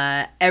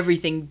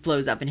 everything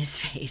blows up in his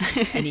face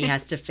and he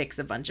has to fix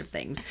a bunch of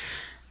things.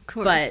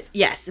 But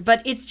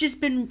it's just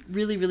been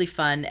really, really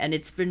fun, and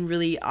it's been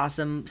really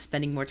awesome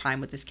spending more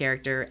time with this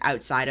character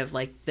outside of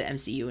like the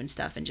MCU and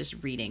stuff, and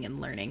just reading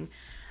and learning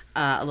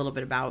a little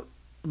bit about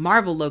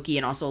Marvel Loki,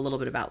 and also a little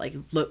bit about like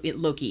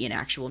Loki in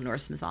actual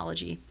Norse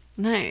mythology.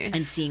 Nice.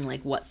 And seeing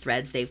like what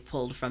threads they've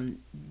pulled from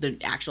the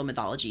actual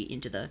mythology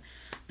into the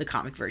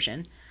comic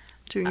version.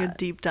 Doing a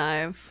deep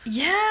dive.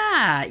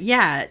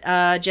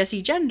 Yeah.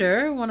 Jessie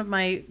Gender, one of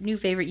my new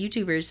favorite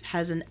YouTubers,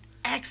 has an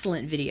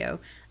excellent video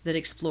that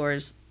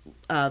explores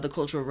the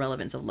cultural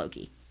relevance of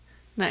Loki.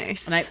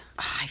 Nice. And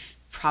I've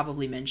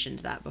probably mentioned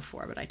that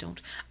before, but I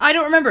don't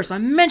remember, so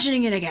I'm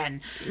mentioning it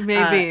again.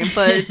 Maybe,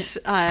 but it's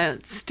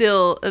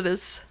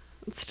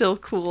still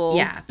cool.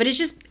 Yeah, but it's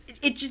just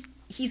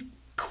he's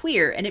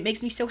queer, and it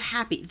makes me so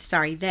happy.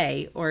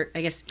 Sorry, or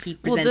I guess he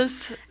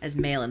presents as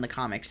male in the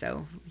comic,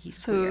 so he's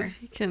queer.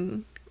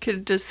 He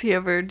does he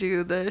ever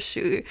do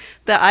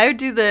I would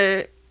do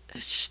the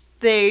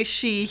they,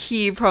 she,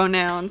 he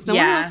pronouns. No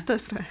one else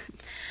does that.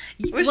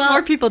 Wish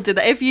more people did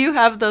that. If you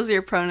have those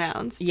your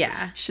pronouns, you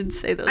should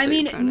say those. I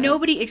mean,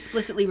 nobody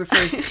explicitly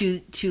refers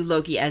to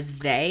Loki as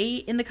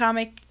they in the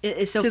comic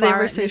so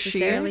far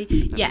necessarily.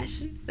 She?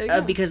 Yes,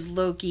 because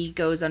Loki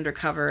goes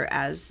undercover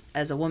as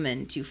a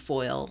woman to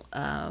foil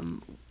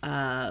one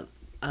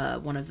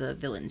of the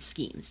villain's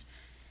schemes.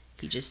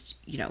 He just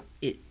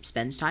it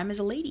spends time as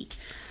a lady.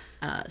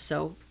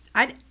 So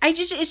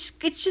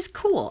it's just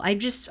cool. I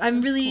just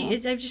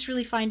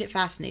really find it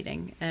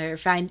fascinating. I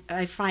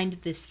find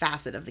this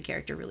facet of the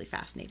character really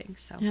fascinating.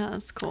 So yeah,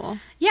 that's cool.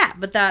 Yeah,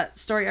 but that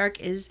story arc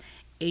is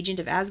Agent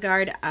of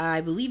Asgard.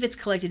 I believe it's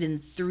collected in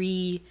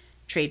 3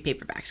 trade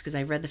paperbacks because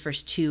I've read the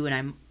first 2 and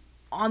I'm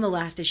on the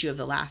last issue of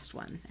the last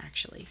one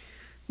actually.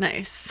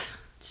 Nice.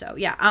 So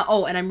yeah.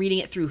 And I'm reading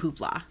it through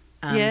Hoopla.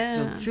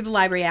 Through the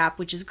library app,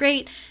 which is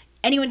great.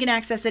 Anyone can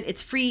access it. It's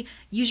free.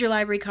 Use your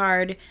library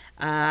card.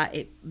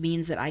 It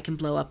means that I can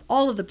blow up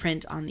all of the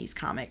print on these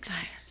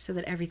comics so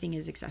that everything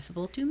is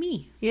accessible to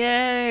me.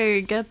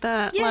 Yay! Get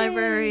that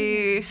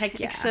library.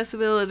 Heck yeah.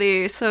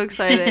 Accessibility. So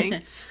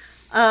exciting.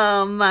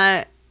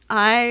 I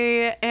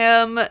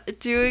am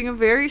doing a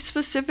very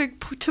specific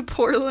to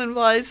Portland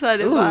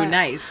blindsided. Ooh,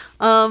 nice.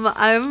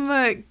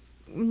 I'm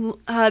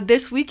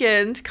this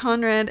weekend,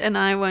 Conrad and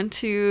I went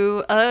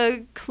to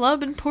a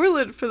club in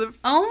Portland for the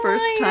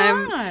first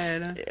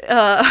time.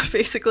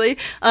 Basically,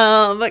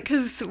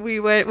 because we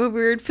went when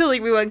we were in Philly,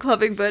 we went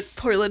clubbing, but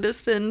Portland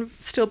has been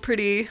still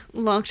pretty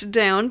locked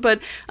down. But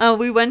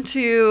we went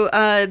to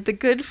the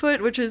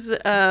Goodfoot, which is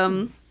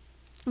a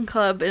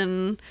club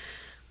in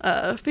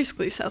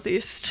basically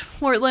southeast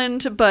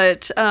Portland.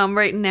 But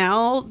right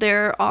now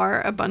there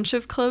are a bunch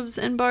of clubs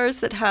and bars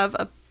that have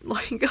a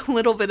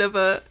little bit of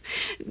a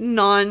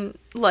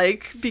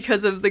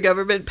because of the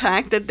government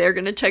pact that they're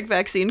going to check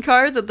vaccine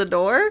cards at the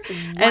door.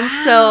 Wow. And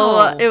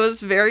so it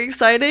was very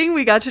exciting.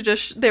 We got to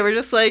they were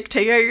just like,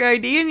 take out your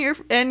ID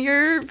and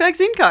your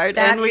vaccine card.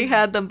 And we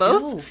had them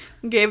both,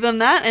 gave them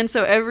that. And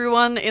so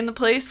everyone in the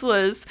place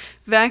was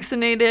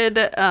vaccinated.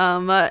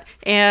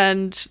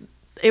 And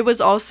it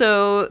was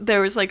also, there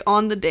was like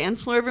on the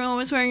dance floor, everyone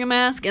was wearing a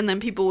mask, and then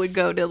people would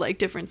go to like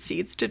different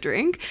seats to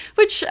drink,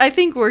 which I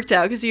think worked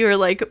out because you were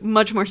like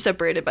much more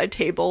separated by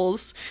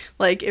tables,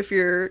 like if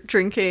you're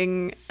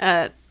drinking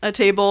at a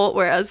table,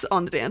 whereas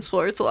on the dance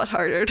floor it's a lot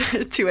harder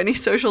to do any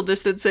social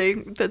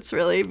distancing that's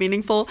really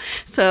meaningful.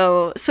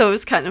 So it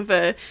was kind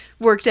of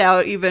worked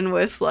out, even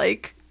with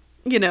like,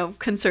 you know,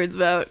 concerns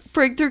about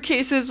breakthrough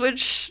cases,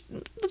 which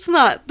that's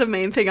not the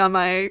main thing on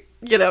my,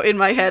 you know, in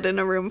my head. In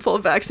a room full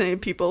of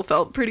vaccinated people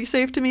felt pretty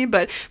safe to me,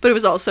 but it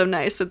was also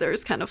nice that there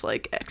was kind of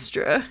like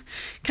extra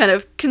kind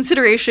of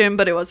consideration,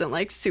 but it wasn't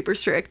like super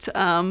strict.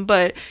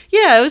 But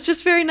yeah, it was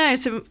just very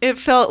nice. It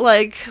felt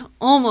like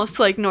almost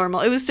like normal.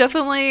 It was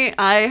definitely,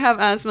 I have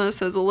asthma,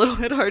 so it's a little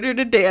bit harder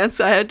to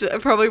dance. I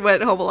probably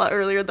went home a lot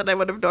earlier than I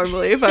would have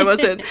normally if I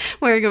wasn't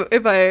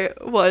if I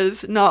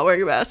was not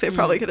wearing a mask. I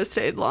probably could have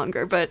stayed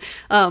longer, but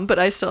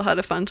I still had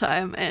a fun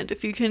time. And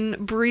if you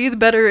can breathe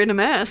better in a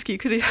mask, you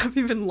could have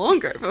even longer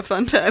of a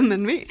fun time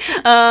than me.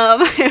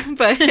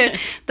 But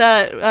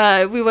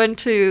that we went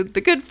to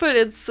the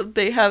Goodfoot.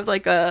 They have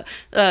like a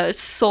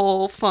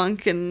soul,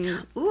 funk,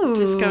 and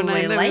disco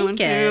night that we went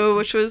to,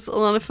 which was a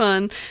lot of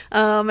fun.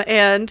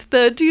 And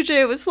the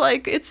DJ was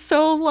like, "It's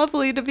so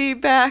lovely to be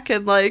back,"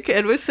 and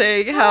was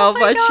saying how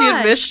much he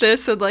had missed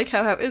this, and like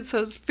how happy. So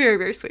it was very,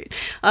 very sweet.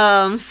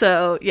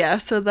 So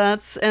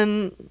that's,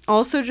 and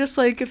also just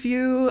like if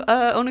you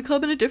own a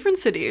club in a different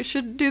city, you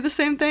should do the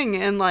same thing.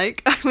 And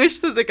like I wish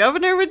that the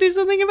governor would do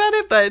something about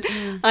it, but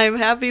I'm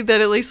happy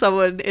that at least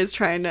someone is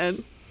trying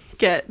to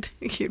get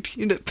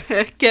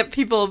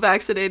people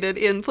vaccinated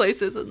in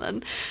places, and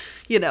then,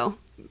 you know,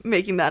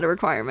 making that a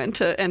requirement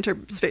to enter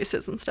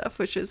spaces and stuff,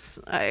 which is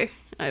I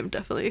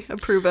definitely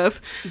approve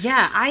of.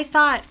 Yeah,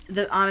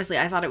 honestly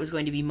I thought it was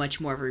going to be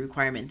much more of a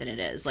requirement than it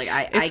is. Like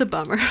it's a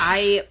bummer.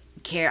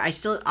 I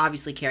still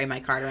obviously carry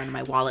my card around in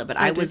my wallet, but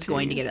I was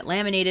going to get it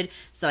laminated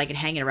so that I could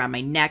hang it around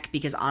my neck,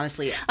 because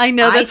honestly, I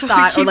know that's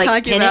thought, what we keep or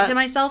like pin about. it to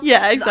myself.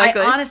 Yeah,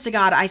 exactly. Honest to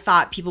God, I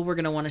thought people were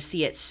going to want to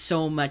see it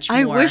so much more.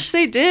 I wish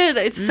they did.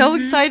 It's so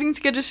exciting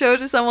to get to show it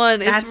to someone.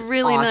 That's it's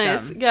really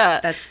awesome. nice. Yeah,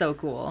 that's so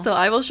cool. So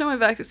I will show my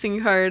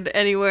vaccine card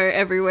anywhere,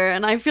 everywhere,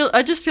 and I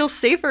just feel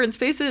safer in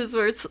spaces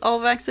where it's all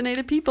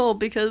vaccinated people,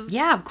 because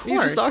of course,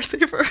 you just are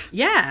safer.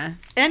 Yeah,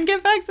 and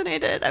get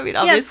vaccinated. I mean,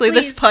 obviously,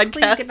 this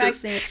podcast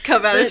has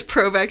come out as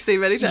pro-vaccine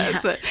many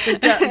times. Yeah.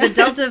 But the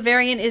Delta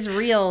variant is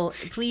real.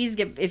 Please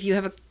if you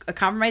have a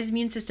compromised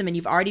immune system and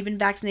you've already been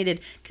vaccinated,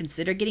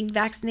 consider getting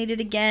vaccinated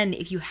again.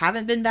 If you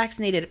haven't been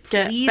vaccinated,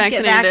 please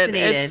get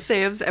vaccinated. It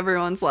saves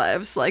everyone's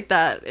lives. Like,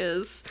 that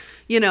is,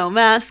 you know,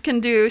 masks can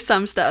do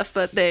some stuff,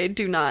 but they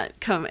do not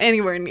come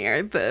anywhere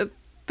near the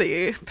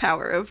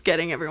power of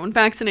getting everyone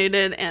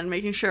vaccinated and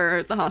making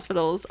sure the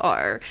hospitals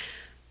are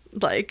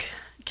like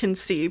can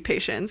see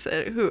patients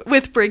who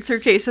with breakthrough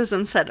cases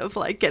instead of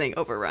like getting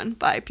overrun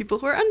by people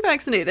who are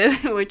unvaccinated,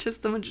 which is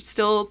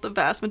still the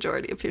vast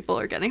majority of people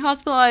are getting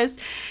hospitalized,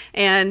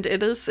 and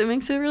it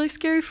makes it really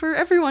scary for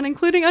everyone,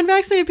 including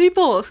unvaccinated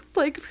people.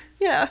 Like,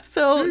 yeah,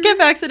 so get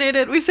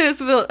vaccinated. We say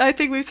this, I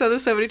think we've said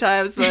this so many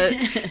times, but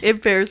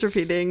it bears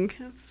repeating.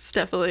 It's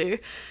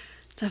definitely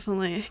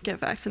get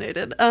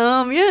vaccinated.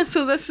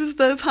 So this is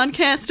the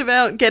podcast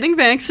about getting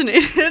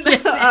vaccinated.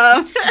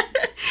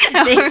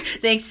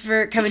 Thanks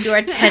for coming to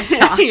our TED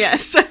Talk.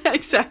 Yes,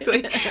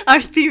 exactly.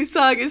 Our theme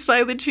song is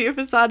by Lucia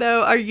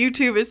Fasano. Our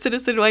YouTube is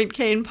Citizen White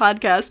Cane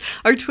Podcast.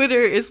 Our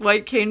Twitter is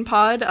White Cane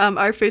Pod.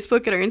 Our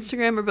Facebook and our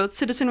Instagram are both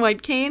Citizen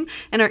White Cane,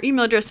 and our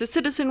email address is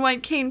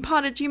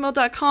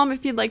citizenwhitecanepod@gmail.com.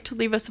 If you'd like to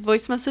leave us a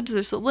voice message,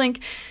 there's a link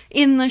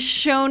in the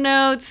show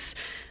notes.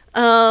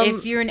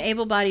 If you're an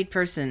able-bodied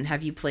person,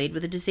 have you played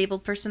with a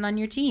disabled person on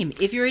your team?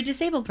 If you're a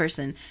disabled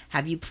person,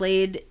 have you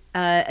played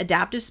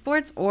adaptive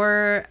sports,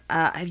 or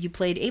have you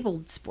played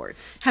able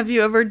sports? Have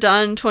you ever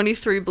done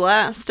 23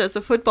 blast as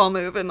a football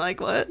move, and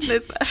like, what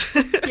is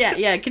that?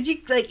 yeah. Could you,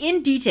 like,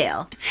 in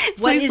detail,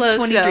 what is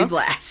 23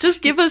 blast?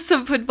 Just give us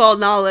some football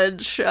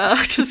knowledge,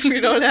 because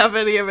we don't have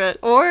any of it.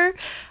 Or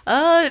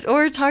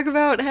talk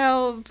about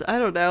how, I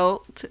don't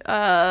know,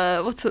 I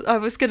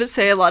was going to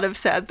say a lot of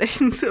sad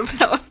things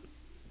about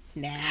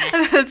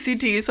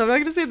CT, so I'm not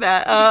going to say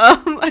that.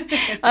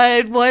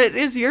 What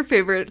is your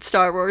favorite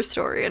Star Wars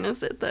story, and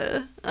is it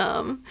the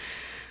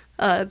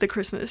the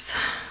Christmas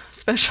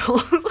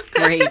special.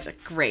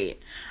 Great.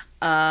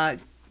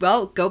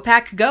 Well, go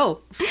Pack,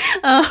 go.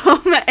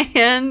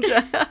 And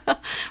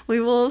we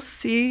will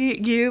see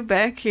you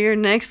back here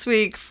next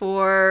week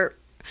for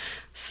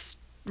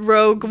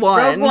Rogue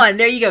One. Rogue One.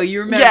 There you go.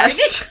 You remember.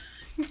 Yes.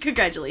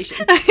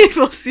 Congratulations.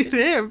 We'll see you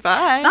there.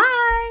 Bye.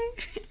 Bye.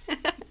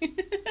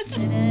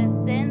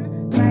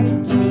 Citizen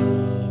White Cane.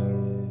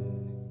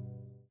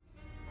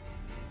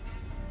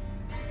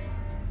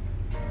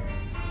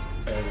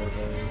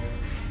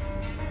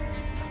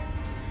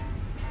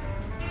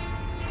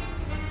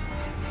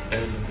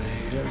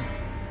 Elevator,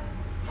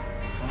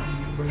 why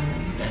you bring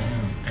me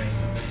down?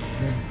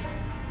 Elevator,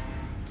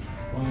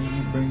 why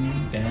you bring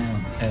me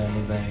down?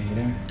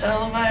 Elevator,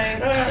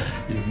 elevator,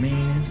 you're the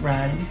meanest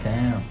ride in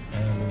town.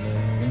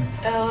 Elevator,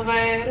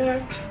 elevator,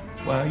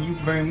 why you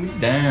bring me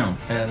down?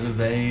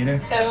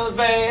 Elevator,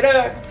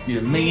 elevator,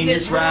 you're the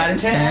meanest ride in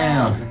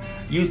town.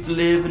 Used to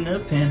live in a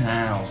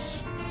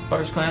penthouse,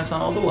 first class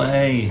all the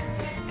way.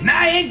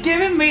 Now you're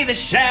giving me the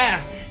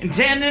shaft and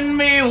sending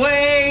me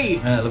away.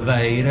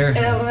 Elevator,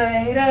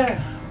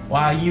 elevator,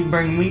 why you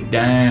bring me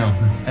down?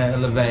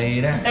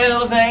 Elevator,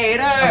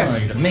 elevator, oh,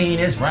 you're the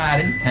meanest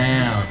ride in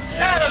town.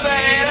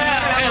 Elevator,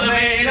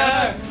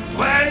 elevator,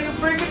 why do you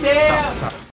bring me down? Stop.